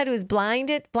somebody in the head who is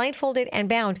blindfolded, and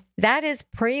bound, that is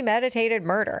premeditated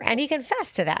murder. And he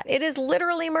confessed to that. It is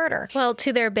literally murder. Well,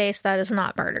 to their base, that is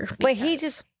not murder. But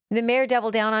the mayor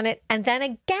doubled down on it, and then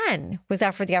again was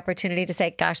offered the opportunity to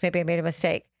say, gosh, maybe I made a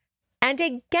mistake. And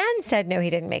again said, no, he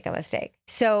didn't make a mistake.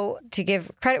 So to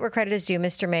give credit where credit is due,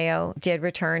 Mr. Mayo did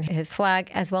return his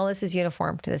flag as well as his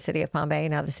uniform to the city of Palm Bay.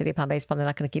 Now the city of Palm Bay is probably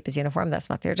not going to keep his uniform. That's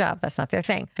not their job. That's not their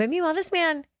thing. But meanwhile, this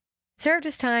man served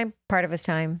his time, part of his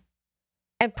time,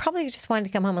 and probably just wanted to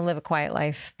come home and live a quiet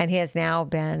life. And he has now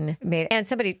been made, and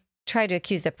somebody tried to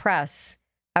accuse the press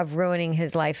of ruining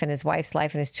his life and his wife's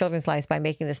life and his children's lives by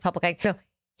making this public. No,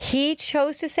 he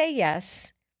chose to say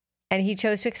yes, and he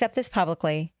chose to accept this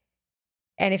publicly.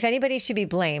 And if anybody should be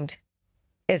blamed,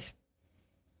 it's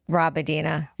Rob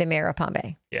Medina, the mayor of Palm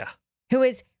Bay. Yeah.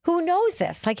 Who knows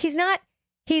this? Like he's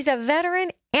a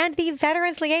veteran and the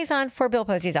veterans liaison for Bill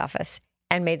Posey's office,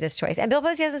 and made this choice. And Bill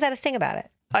Posey hasn't said a thing about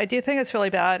it. I do think it's really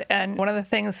bad. And one of the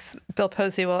things Bill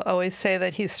Posey will always say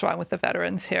that he's strong with the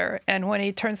veterans here. And when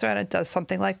he turns around and does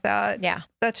something like that,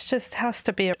 that's just has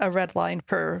to be a red line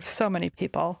for so many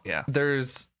people. Yeah.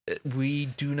 We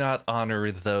do not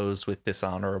honor those with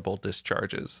dishonorable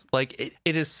discharges. Like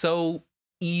it is so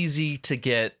easy to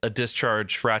get a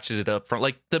discharge ratcheted up from,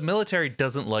 like, the military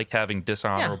doesn't like having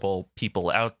dishonorable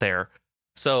people out there.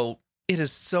 So it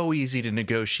is so easy to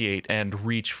negotiate and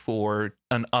reach for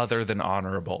an other than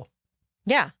honorable.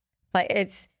 Yeah. Like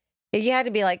you had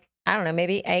to be like, I don't know,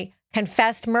 maybe a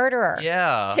confessed murderer.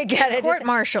 Yeah. To get it.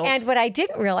 Court-martial. And what I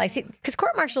didn't realize, because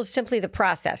court-martial is simply the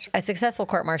process. A successful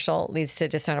court-martial leads to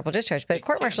dishonorable discharge, but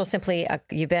court-martial is simply,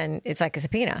 it's like a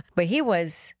subpoena. But he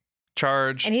was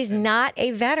charged. And he's not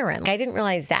a veteran. I didn't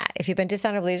realize that. If you've been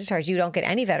dishonorably discharged, you don't get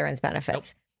any veterans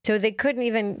benefits. Nope. So they couldn't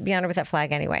even be honored with that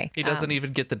flag anyway. He doesn't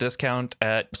even get the discount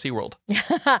at SeaWorld.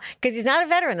 Because he's not a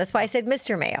veteran. That's why I said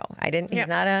Mr. Mayo.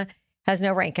 Has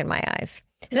no rank in my eyes.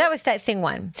 So that was that thing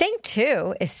 1. Thing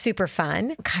 2 is super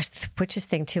fun. Gosh, which is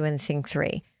thing 2 and thing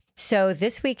 3? So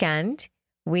this weekend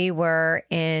we were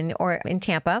in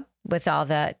Tampa with all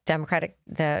the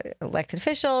elected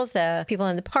officials, the people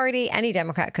in the party. Any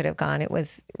Democrat could have gone. It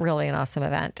was really an awesome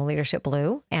event. Leadership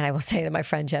blew. And I will say that my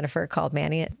friend Jennifer called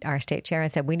Manny, our state chair,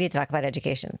 and said, we need to talk about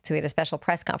education. So we had a special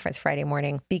press conference Friday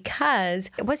morning because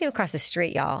it wasn't even across the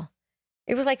street, y'all.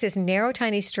 It was like this narrow,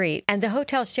 tiny street, and the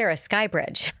hotels share a sky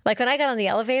bridge. Like when I got on the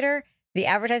elevator, the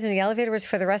advertisement in the elevator was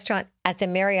for the restaurant at the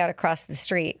Marriott across the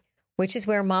street, which is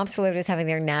where Moms for Liberty is having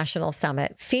their national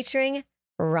summit featuring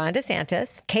Ron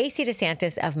DeSantis, Casey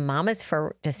DeSantis of Mamas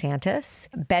for DeSantis,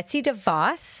 Betsy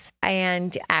DeVos,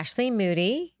 and Ashley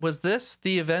Moody. Was this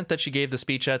the event that she gave the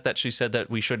speech at that she said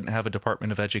that we shouldn't have a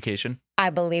Department of Education?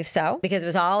 I believe so, because it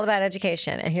was all about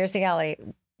education. And here's the reality.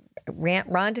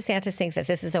 Ron DeSantis thinks that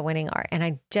this is a winning art. And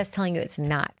I'm just telling you, it's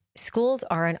not. Schools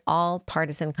are an all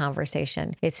partisan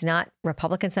conversation. It's not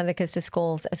Republicans send their kids to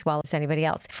schools as well as anybody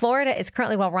else. Florida is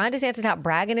currently, while Ron DeSantis is out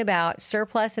bragging about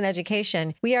surplus in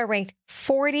education, we are ranked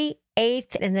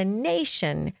 48th in the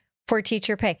nation for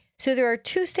teacher pay. So there are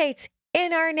 2 states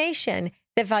in our nation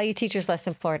that value teachers less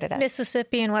than Florida does.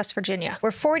 Mississippi and West Virginia.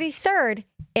 We're 43rd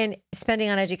in spending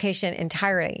on education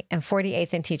entirely and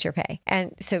 48th in teacher pay.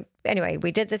 And so anyway,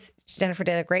 we did this. Jennifer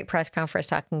did a great press conference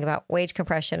talking about wage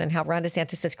compression and how Ron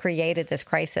DeSantis has created this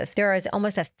crisis. There is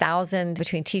almost 1,000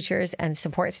 between teachers and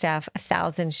support staff,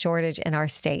 1,000 shortage in our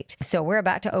state. So we're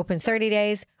about to open 30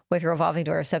 days with a revolving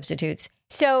door of substitutes.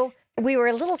 So we were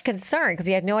a little concerned because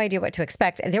we had no idea what to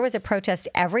expect. There was a protest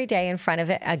every day in front of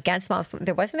it against moms.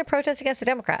 There wasn't a protest against the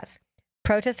Democrats.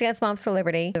 Protest against Moms for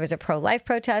Liberty. There was a pro-life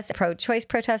protest, a pro-choice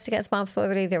protest against Moms for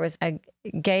Liberty. There was a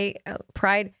gay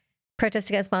pride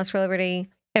protest against Moms for Liberty.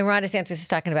 And Ron DeSantis is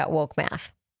talking about woke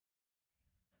math.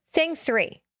 Thing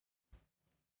 3,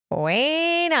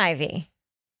 Wayne Ivey.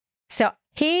 So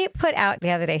he put out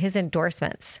the other day his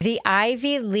endorsements, the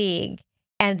Ivy League.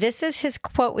 And this is his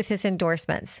quote with his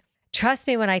endorsements. Trust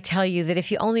me when I tell you that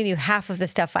if you only knew half of the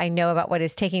stuff I know about what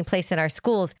is taking place in our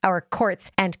schools, our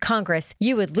courts, and Congress,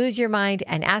 you would lose your mind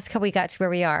and ask how we got to where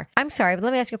we are. I'm sorry, but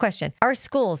let me ask you a question. Our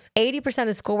schools, 80%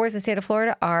 of school boards in the state of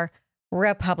Florida are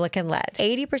Republican-led.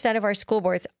 80% of our school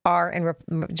boards are in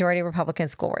majority Republican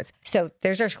school boards. So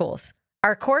there's our schools.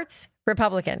 Our courts,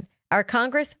 Republican. Our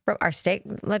Congress, our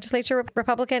state legislature,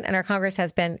 Republican, and our Congress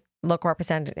has been local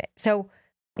representative. So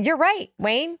you're right,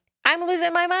 Wayne. I'm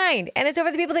losing my mind. And it's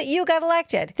over the people that you got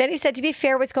elected. Then he said, to be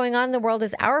fair, what's going on in the world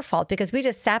is our fault because we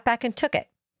just sat back and took it.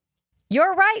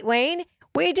 You're right, Wayne.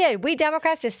 We did. We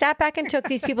Democrats just sat back and took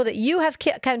these people that you have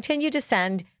continued to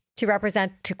send to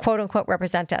represent, to quote unquote,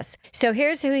 represent us. So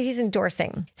here's who he's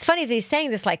endorsing. It's funny that he's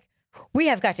saying this like, we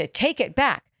have got to take it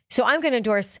back. So I'm going to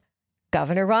endorse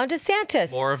Governor Ron DeSantis.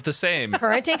 More of the same.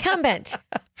 Current incumbent.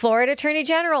 Florida Attorney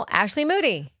General Ashley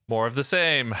Moody. More of the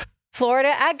same. Florida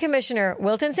Ag Commissioner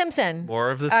Wilton Simpson.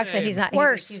 More of the same. Actually, he's not.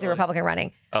 Worse. He's the Republican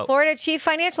running. Oh. Florida Chief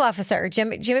Financial Officer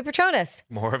Jimmy Petronas.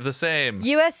 More of the same.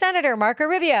 U.S. Senator Marco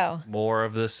Rubio. More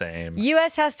of the same.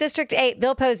 U.S. House District 8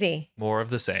 Bill Posey. More of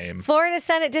the same. Florida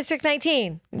Senate District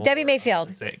 19 Debbie Mayfield.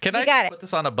 Can You I got put it.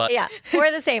 this on a button? Yeah, more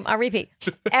of the same. I'll repeat.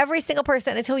 Every single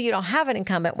person until you don't have an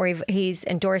incumbent where he's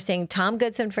endorsing Tom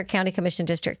Goodson for County Commission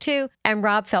District 2 and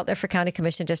Rob Feltner for County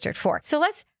Commission District 4. So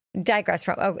let's digress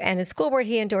from, and in school board,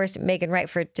 he endorsed Megan Wright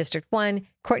for District 1,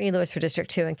 Courtney Lewis for District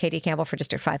 2, and Katie Campbell for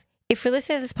District 5. If you're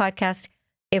listening to this podcast,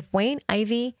 if Wayne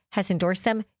Ivey has endorsed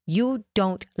them, you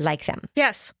don't like them.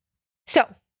 Yes.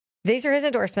 So these are his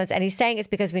endorsements, and he's saying it's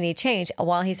because we need change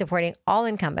while he's supporting all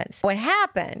incumbents. What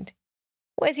happened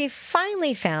was he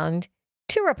finally found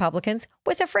 2 Republicans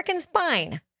with a frickin'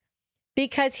 spine.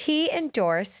 Because he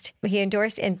endorsed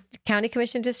in County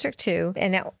Commission District 2.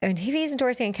 And if he's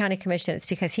endorsing in County Commission, it's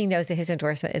because he knows that his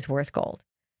endorsement is worth gold.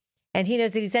 And he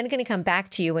knows that he's then going to come back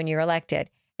to you when you're elected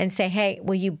and say, hey,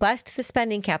 will you bust the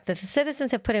spending cap that the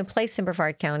citizens have put in place in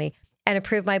Brevard County and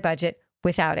approve my budget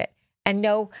without it? And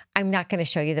no, I'm not going to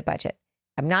show you the budget.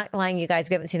 I'm not lying, you guys.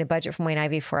 We haven't seen a budget from Wayne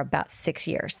Ivey for about 6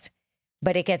 years.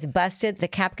 But it gets busted. The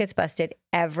cap gets busted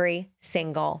every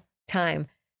single time,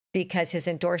 because his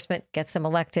endorsement gets them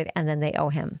elected and then they owe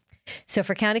him. So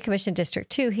for County Commission District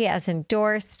 2, he has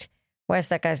endorsed, what's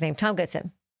that guy's name? Tom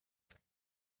Goodson.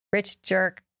 Rich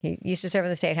jerk. He used to serve in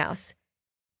the State House.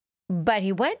 But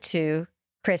he went to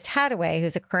Chris Hadaway,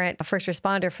 who's a current first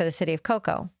responder for the city of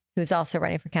Cocoa, who's also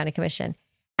running for County Commission,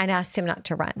 and asked him not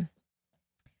to run.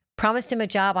 Promised him a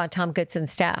job on Tom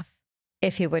Goodson's staff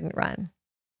if he wouldn't run.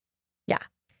 Yeah.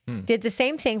 Did the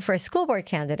same thing for a school board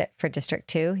candidate for District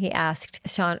 2. He asked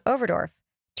Sean Overdorf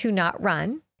to not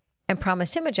run and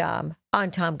promised him a job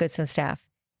on Tom Goodson's staff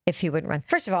if he wouldn't run.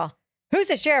 First of all, who's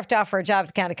the sheriff to offer a job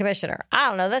to county commissioner? I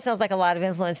don't know. That sounds like a lot of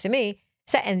influence to me.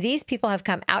 So, and these people have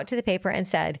come out to the paper and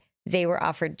said they were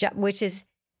offered job, which is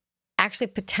actually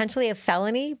potentially a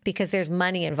felony because there's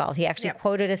money involved. He actually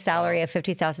quoted a salary of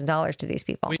 $50,000 to these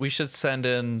people. We should send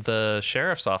in the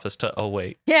sheriff's office to, oh,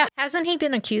 wait. Yeah. Hasn't he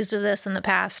been accused of this in the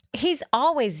past? He's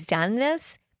always done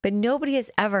this, but nobody has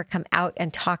ever come out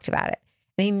and talked about it.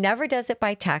 And he never does it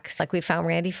by text. Like we found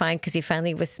Randy Fine because he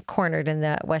finally was cornered in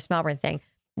the West Melbourne thing.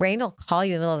 Randy will call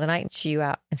you in the middle of the night and chew you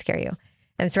out and scare you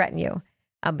and threaten you.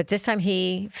 But this time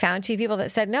he found 2 people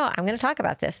that said, no, I'm going to talk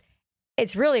about this.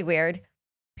 It's really weird.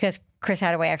 because Chris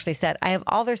Hadaway actually said, I have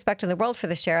all the respect in the world for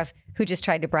the sheriff who just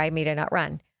tried to bribe me to not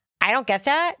run. I don't get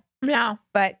that. No.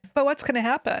 But what's going to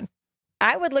happen?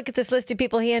 I would look at this list of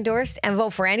people he endorsed and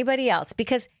vote for anybody else,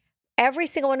 because every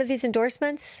single one of these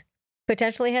endorsements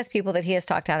potentially has people that he has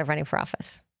talked out of running for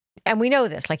office. And we know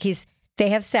this, like they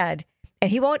have said, and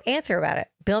he won't answer about it.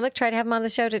 Bill Mick tried to have him on the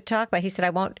show to talk about it. He said,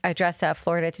 I won't address a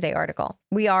Florida Today article.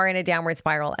 We are in a downward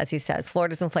spiral, as he says.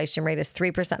 Florida's inflation rate is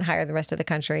 3% higher than the rest of the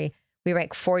country. We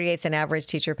rank 48th in average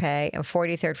teacher pay and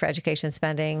 43rd for education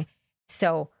spending.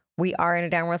 So we are in a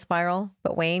downward spiral.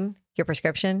 But Wayne, your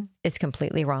prescription is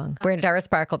completely wrong. We're in a downward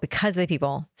spiral because of the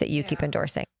people that you keep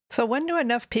endorsing. So when do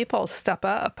enough people step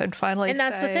up and finally And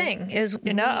that's say, the thing is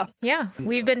enough?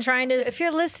 We've been trying to. If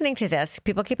you're listening to this,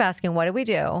 people keep asking, what do we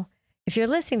do? If you're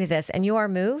listening to this and you are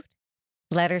moved,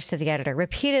 letters to the editor,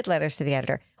 repeated letters to the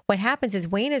editor. What happens is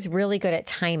Wayne is really good at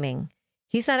timing.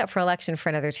 He's not up for election for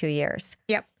another 2 years.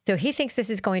 Yep. So he thinks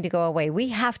this is going to go away. We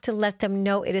have to let them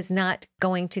know it is not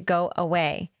going to go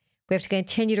away. We have to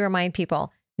continue to remind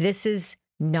people this is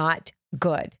not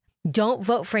good. Don't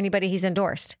vote for anybody he's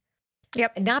endorsed.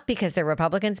 Yep. Not because they're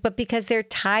Republicans, but because they're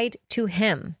tied to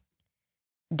him.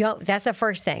 That's the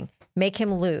first thing. Make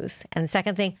him lose. And the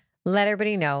second thing, let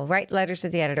everybody know, write letters to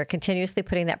the editor, continuously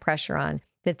putting that pressure on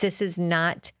that this is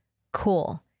not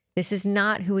cool. This is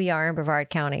not who we are in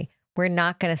Brevard County. We're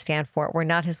not going to stand for it. We're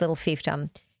not his little fiefdom.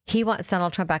 He wants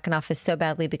Donald Trump back in office so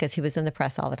badly because he was in the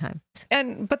press all the time.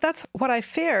 But that's what I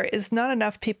fear is not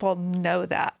enough people know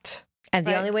that. And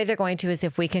the only way they're going to is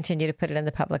if we continue to put it in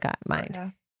the public mind. Yeah.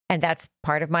 And that's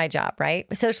part of my job, right?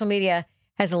 Social media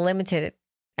has limited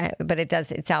it, but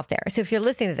it's out there. So if you're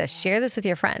listening to this, share this with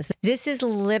your friends. This is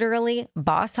literally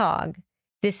Boss Hogg.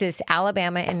 This is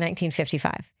Alabama in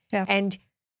 1955. Yeah. And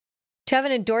to have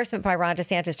an endorsement by Ron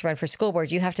DeSantis to run for school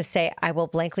board, you have to say, I will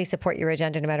blankly support your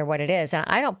agenda no matter what it is. And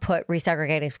I don't put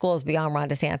resegregating schools beyond Ron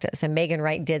DeSantis. And Megan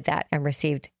Wright did that and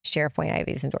received Sheriff Wayne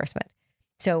Ivy's endorsement.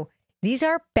 So these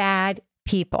are bad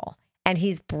people. And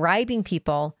he's bribing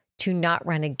people to not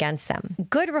run against them.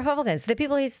 Good Republicans, the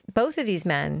people both of these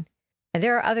men, and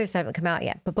there are others that haven't come out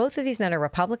yet, but both of these men are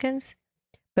Republicans,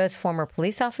 both former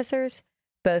police officers,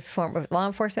 both former law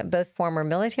enforcement, both former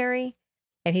military,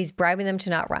 and he's bribing them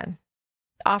to not run,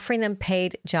 offering them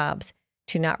paid jobs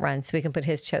to not run so we can put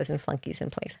his chosen flunkies in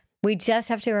place. We just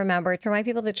have to remember to remind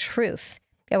people the truth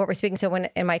of what we're speaking. So when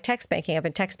in my text banking, I've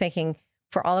been text banking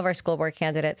for all of our school board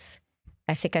candidates.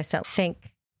 I think I sent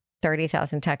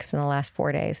 30,000 texts in the last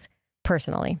 4 days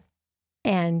personally.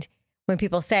 And when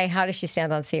people say, how does she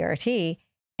stand on CRT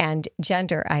and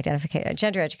gender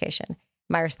education?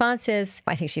 My response is,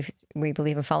 I think we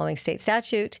believe in following state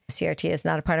statute. CRT is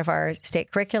not a part of our state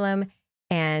curriculum.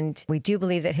 And we do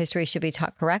believe that history should be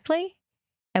taught correctly.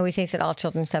 And we think that all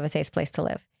children should have a safe place to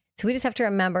live. So we just have to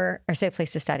remember our safe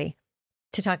place to study,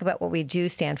 to talk about what we do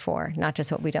stand for, not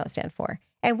just what we don't stand for.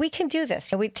 And we can do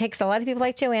this. It takes a lot of people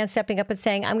like Joanne stepping up and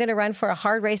saying, I'm going to run for a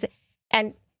hard race.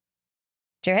 And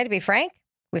Joanne, to be frank,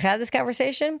 we've had this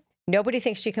conversation. Nobody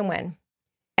thinks she can win.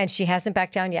 And she hasn't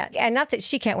backed down yet. And not that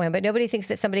she can't win, but nobody thinks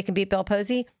that somebody can beat Bill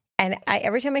Posey. And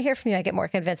every time I hear from you, I get more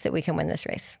convinced that we can win this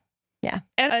race. Yeah.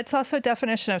 And it's also a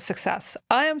definition of success.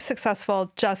 I am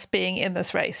successful just being in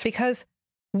this race because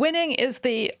winning is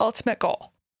the ultimate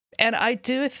goal. And I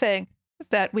do think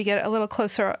that we get a little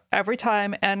closer every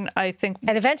time. And I think...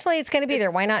 And eventually it's going to be there.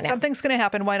 Why not now? Something's going to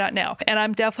happen. Why not now? And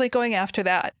I'm definitely going after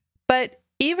that. But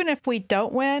even if we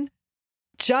don't win,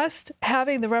 just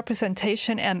having the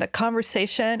representation and the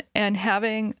conversation and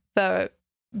having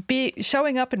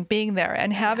showing up and being there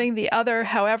and having the other,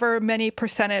 however many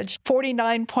percentage,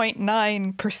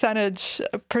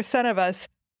 49.9% of us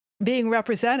being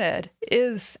represented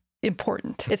is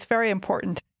important. It's very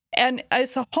important. And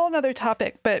it's a whole nother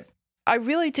topic, but I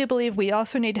really do believe we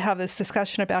also need to have this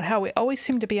discussion about how we always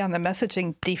seem to be on the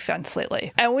messaging defense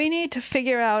lately. And we need to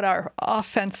figure out our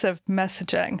offensive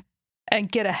messaging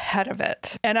and get ahead of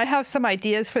it. And I have some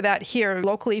ideas for that here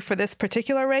locally for this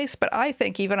particular race, but I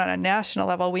think even on a national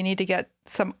level, we need to get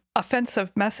some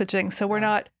offensive messaging so we're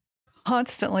not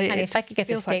constantly... And if I could get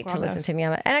the state to listen to me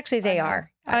on it. And actually they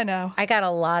are. I know. I got a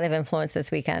lot of influence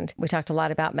this weekend. We talked a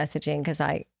lot about messaging because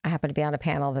I happened to be on a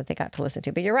panel that they got to listen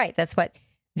to. But you're right. That's what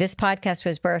this podcast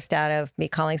was birthed out of, me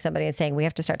calling somebody and saying, we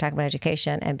have to start talking about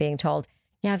education, and being told,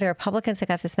 yeah, there are Republicans that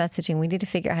got this messaging. We need to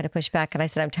figure out how to push back. And I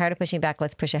said, I'm tired of pushing back.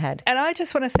 Let's push ahead. And I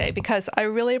just want to say, because I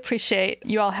really appreciate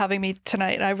you all having me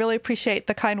tonight, and I really appreciate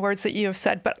the kind words that you have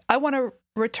said, but I want to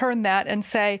return that and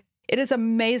say, it is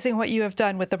amazing what you have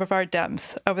done with the Brevard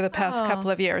Dems over the past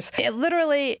couple of years.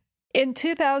 Literally, in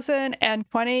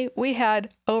 2020, we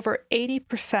had over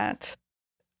 80%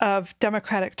 of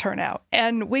Democratic turnout.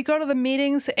 And we go to the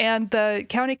meetings and the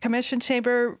county commission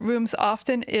chamber rooms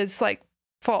often is like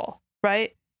full,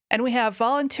 right? And we have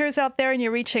volunteers out there and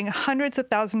you're reaching hundreds of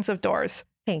thousands of doors.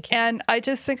 Thank you. And I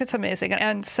just think it's amazing.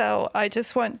 And so I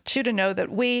just want you to know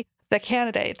that we, the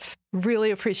candidates,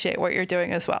 really appreciate what you're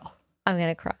doing as well. I'm going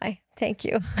to cry. Thank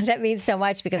you. That means so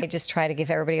much because I just try to give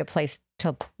everybody a place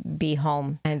to be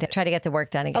home and try to get the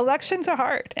work done again. Elections are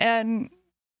hard and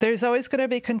there's always going to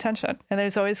be contention and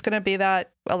there's always going to be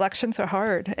that elections are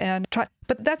hard.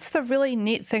 But that's the really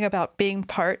neat thing about being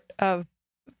part of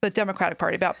the Democratic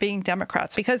Party, about being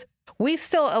Democrats, because we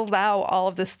still allow all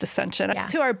of this dissension. Yeah.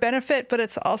 It's to our benefit, but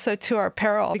it's also to our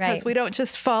peril because Right. we don't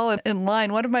just fall in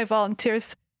line. One of my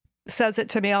volunteers says it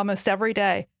to me almost every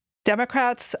day.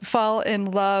 Democrats fall in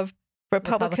love,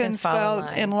 Republicans fall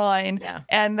in line. Yeah.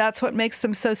 And that's what makes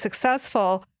them so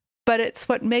successful. But it's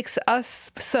what makes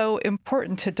us so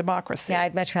important to democracy. Yeah,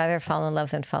 I'd much rather fall in love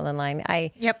than fall in line.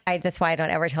 That's why I don't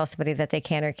ever tell somebody that they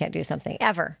can or can't do something,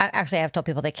 ever. Actually, I've told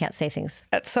people they can't say things.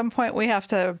 At some point, we have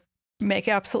to make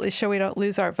absolutely sure we don't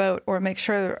lose our vote or make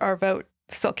sure our vote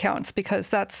still counts, because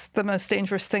that's the most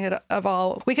dangerous thing of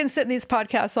all. We can sit in these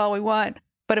podcasts all we want,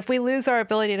 but if we lose our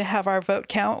ability to have our vote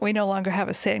count, we no longer have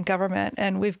a say in government,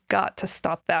 and we've got to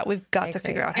stop that. We've got to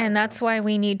figure out how. And that's why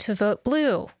we need to vote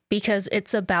blue, because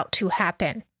it's about to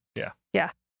happen.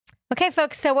 Yeah. Okay,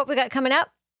 folks. So what we got coming up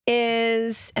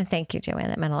is, and thank you, Joanne,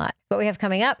 that meant a lot. What we have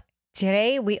coming up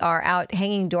today, we are out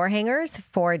hanging door hangers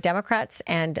for Democrats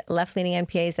and left-leaning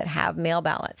NPAs that have mail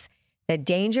ballots. The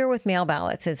danger with mail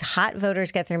ballots is hot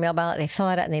voters get their mail ballot, they fill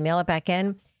it out and they mail it back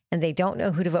in, and they don't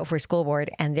know who to vote for school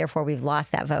board, and therefore we've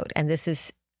lost that vote. And this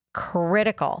is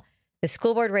critical. The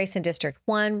school board race in District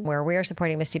 1, where we are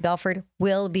supporting Misty Belford,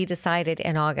 will be decided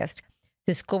in August.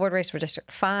 The school board race for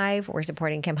District 5, we're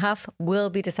supporting Kim Huff,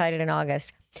 will be decided in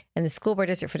August. And the school board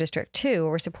district for District 2,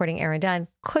 where we're supporting Aaron Dunn,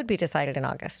 could be decided in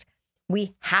August.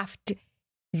 We have to.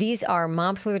 These are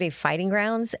Mom Liberty fighting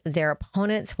grounds. Their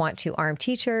opponents want to arm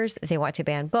teachers. They want to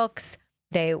ban books.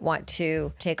 They want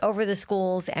to take over the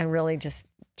schools and really just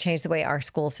change the way our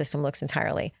school system looks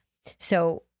entirely.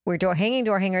 So we're hanging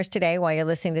door hangers today while you're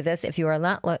listening to this. If you are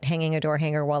not hanging a door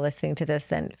hanger while listening to this,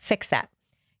 then fix that.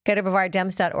 Go to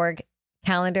BrevardDems.org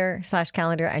calendar,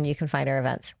 and you can find our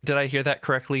events. Did I hear that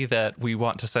correctly, that we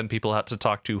want to send people out to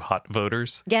talk to hot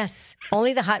voters? Yes,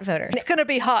 only the hot voters. It's going to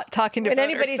be hot talking to When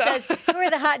voters. anybody says, who are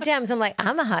the hot Dems? I'm like,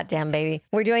 I'm a hot Dem, baby.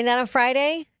 We're doing that on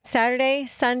Friday, Saturday,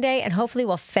 Sunday, and hopefully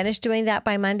we'll finish doing that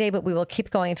by Monday, but we will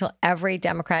keep going until every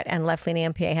Democrat and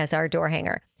left-leaning MPA has our door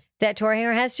hanger. That door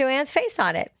hanger has Joanne's face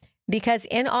on it, because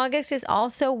in August is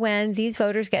also when these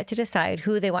voters get to decide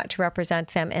who they want to represent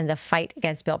them in the fight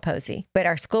against Bill Posey. But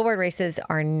our school board races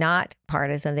are not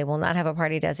partisan. They will not have a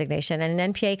party designation. And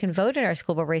an NPA can vote in our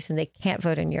school board race and they can't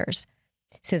vote in yours.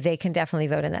 So they can definitely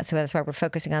vote in that. So that's why we're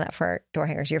focusing on that for our door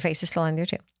hangers. Your face is still on there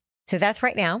too. So that's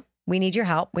right now. We need your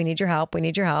help. We need your help. We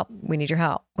need your help. We need your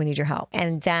help. We need your help.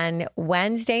 And then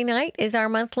Wednesday night is our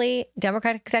monthly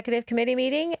Democratic Executive Committee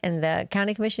meeting in the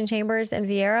County Commission Chambers in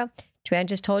Vieira. Joanne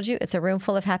just told you it's a room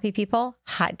full of happy people,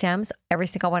 hot Dems, every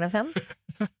single one of them.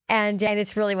 and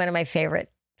it's really one of my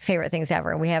favorite things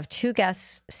ever. And we have 2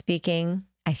 guests speaking,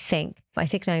 I think.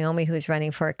 Naomi, who is running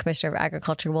for Commissioner of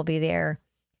Agriculture, will be there.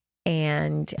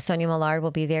 And Sonia Millard will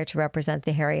be there to represent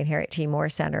the Harry and Harriet T. Moore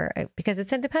Center, because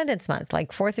it's Independence Month.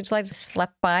 Like 4th of July just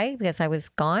slept by because I was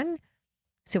gone.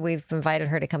 So we've invited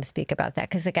her to come speak about that.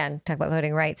 Because again, talk about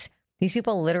voting rights. These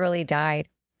people literally died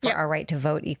for our right to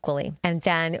vote equally. And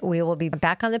then we will be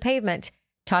back on the pavement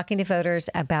talking to voters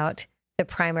about the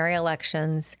primary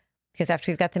elections, because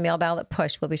after we've got the mail ballot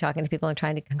push, we'll be talking to people and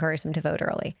trying to encourage them to vote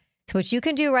early. So what you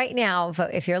can do right now,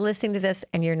 if you're listening to this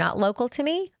and you're not local to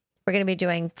me, we're going to be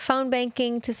doing phone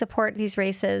banking to support these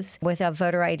races with a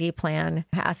voter ID plan,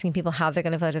 asking people how they're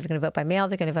going to vote. Are they going to vote by mail?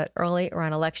 They're going to vote early or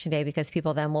on election day, because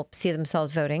people then will see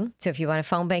themselves voting. So if you want to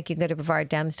phone bank, you can go to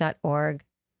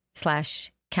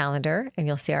BrevardDems.org/calendar and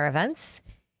you'll see our events.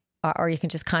 Or you can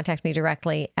just contact me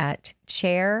directly at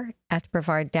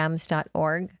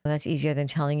chair@brevarddems.org. That's easier than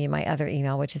telling you my other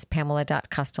email, which is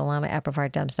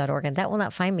pamela.castellana@brevarddems.org. And that will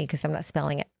not find me because I'm not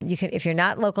spelling it. You can, if you're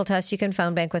not local to us, you can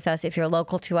phone bank with us. If you're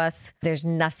local to us, there's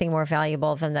nothing more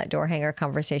valuable than that door hanger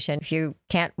conversation. If you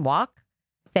can't walk,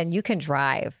 then you can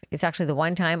drive. It's actually the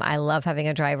one time I love having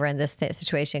a driver in this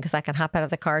situation, because I can hop out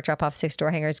of the car, drop off 6 door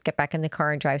hangers, get back in the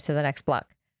car and drive to the next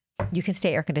block. You can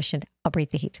stay air conditioned. I'll breathe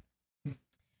the heat.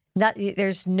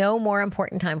 There's no more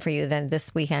important time for you than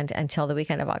this weekend until the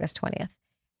weekend of August 20th.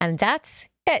 And that's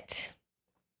it.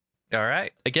 All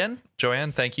right. Again,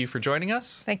 Joanne, thank you for joining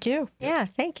us. Thank you. Yeah.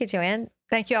 Thank you, Joanne.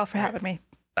 Thank you all for having me.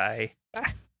 Bye.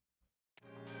 Bye.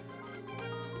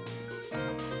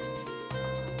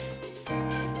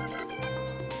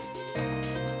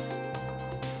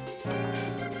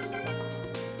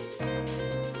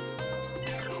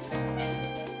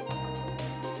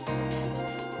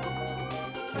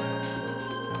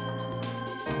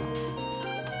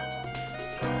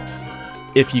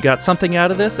 If you got something out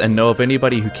of this and know of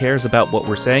anybody who cares about what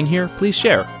we're saying here, please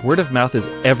share. Word of mouth is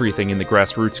everything in the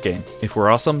grassroots game. If we're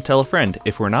awesome, tell a friend.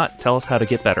 If we're not, tell us how to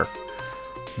get better.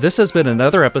 This has been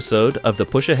another episode of the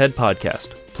Push Ahead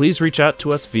podcast. Please reach out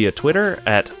to us via Twitter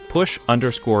at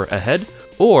push_ahead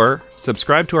or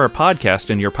subscribe to our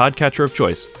podcast in your podcatcher of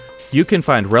choice. You can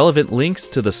find relevant links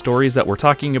to the stories that we're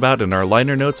talking about in our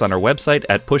liner notes on our website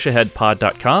at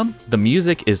pushaheadpod.com. The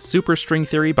music is Super String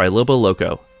Theory by Lobo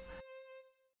Loco.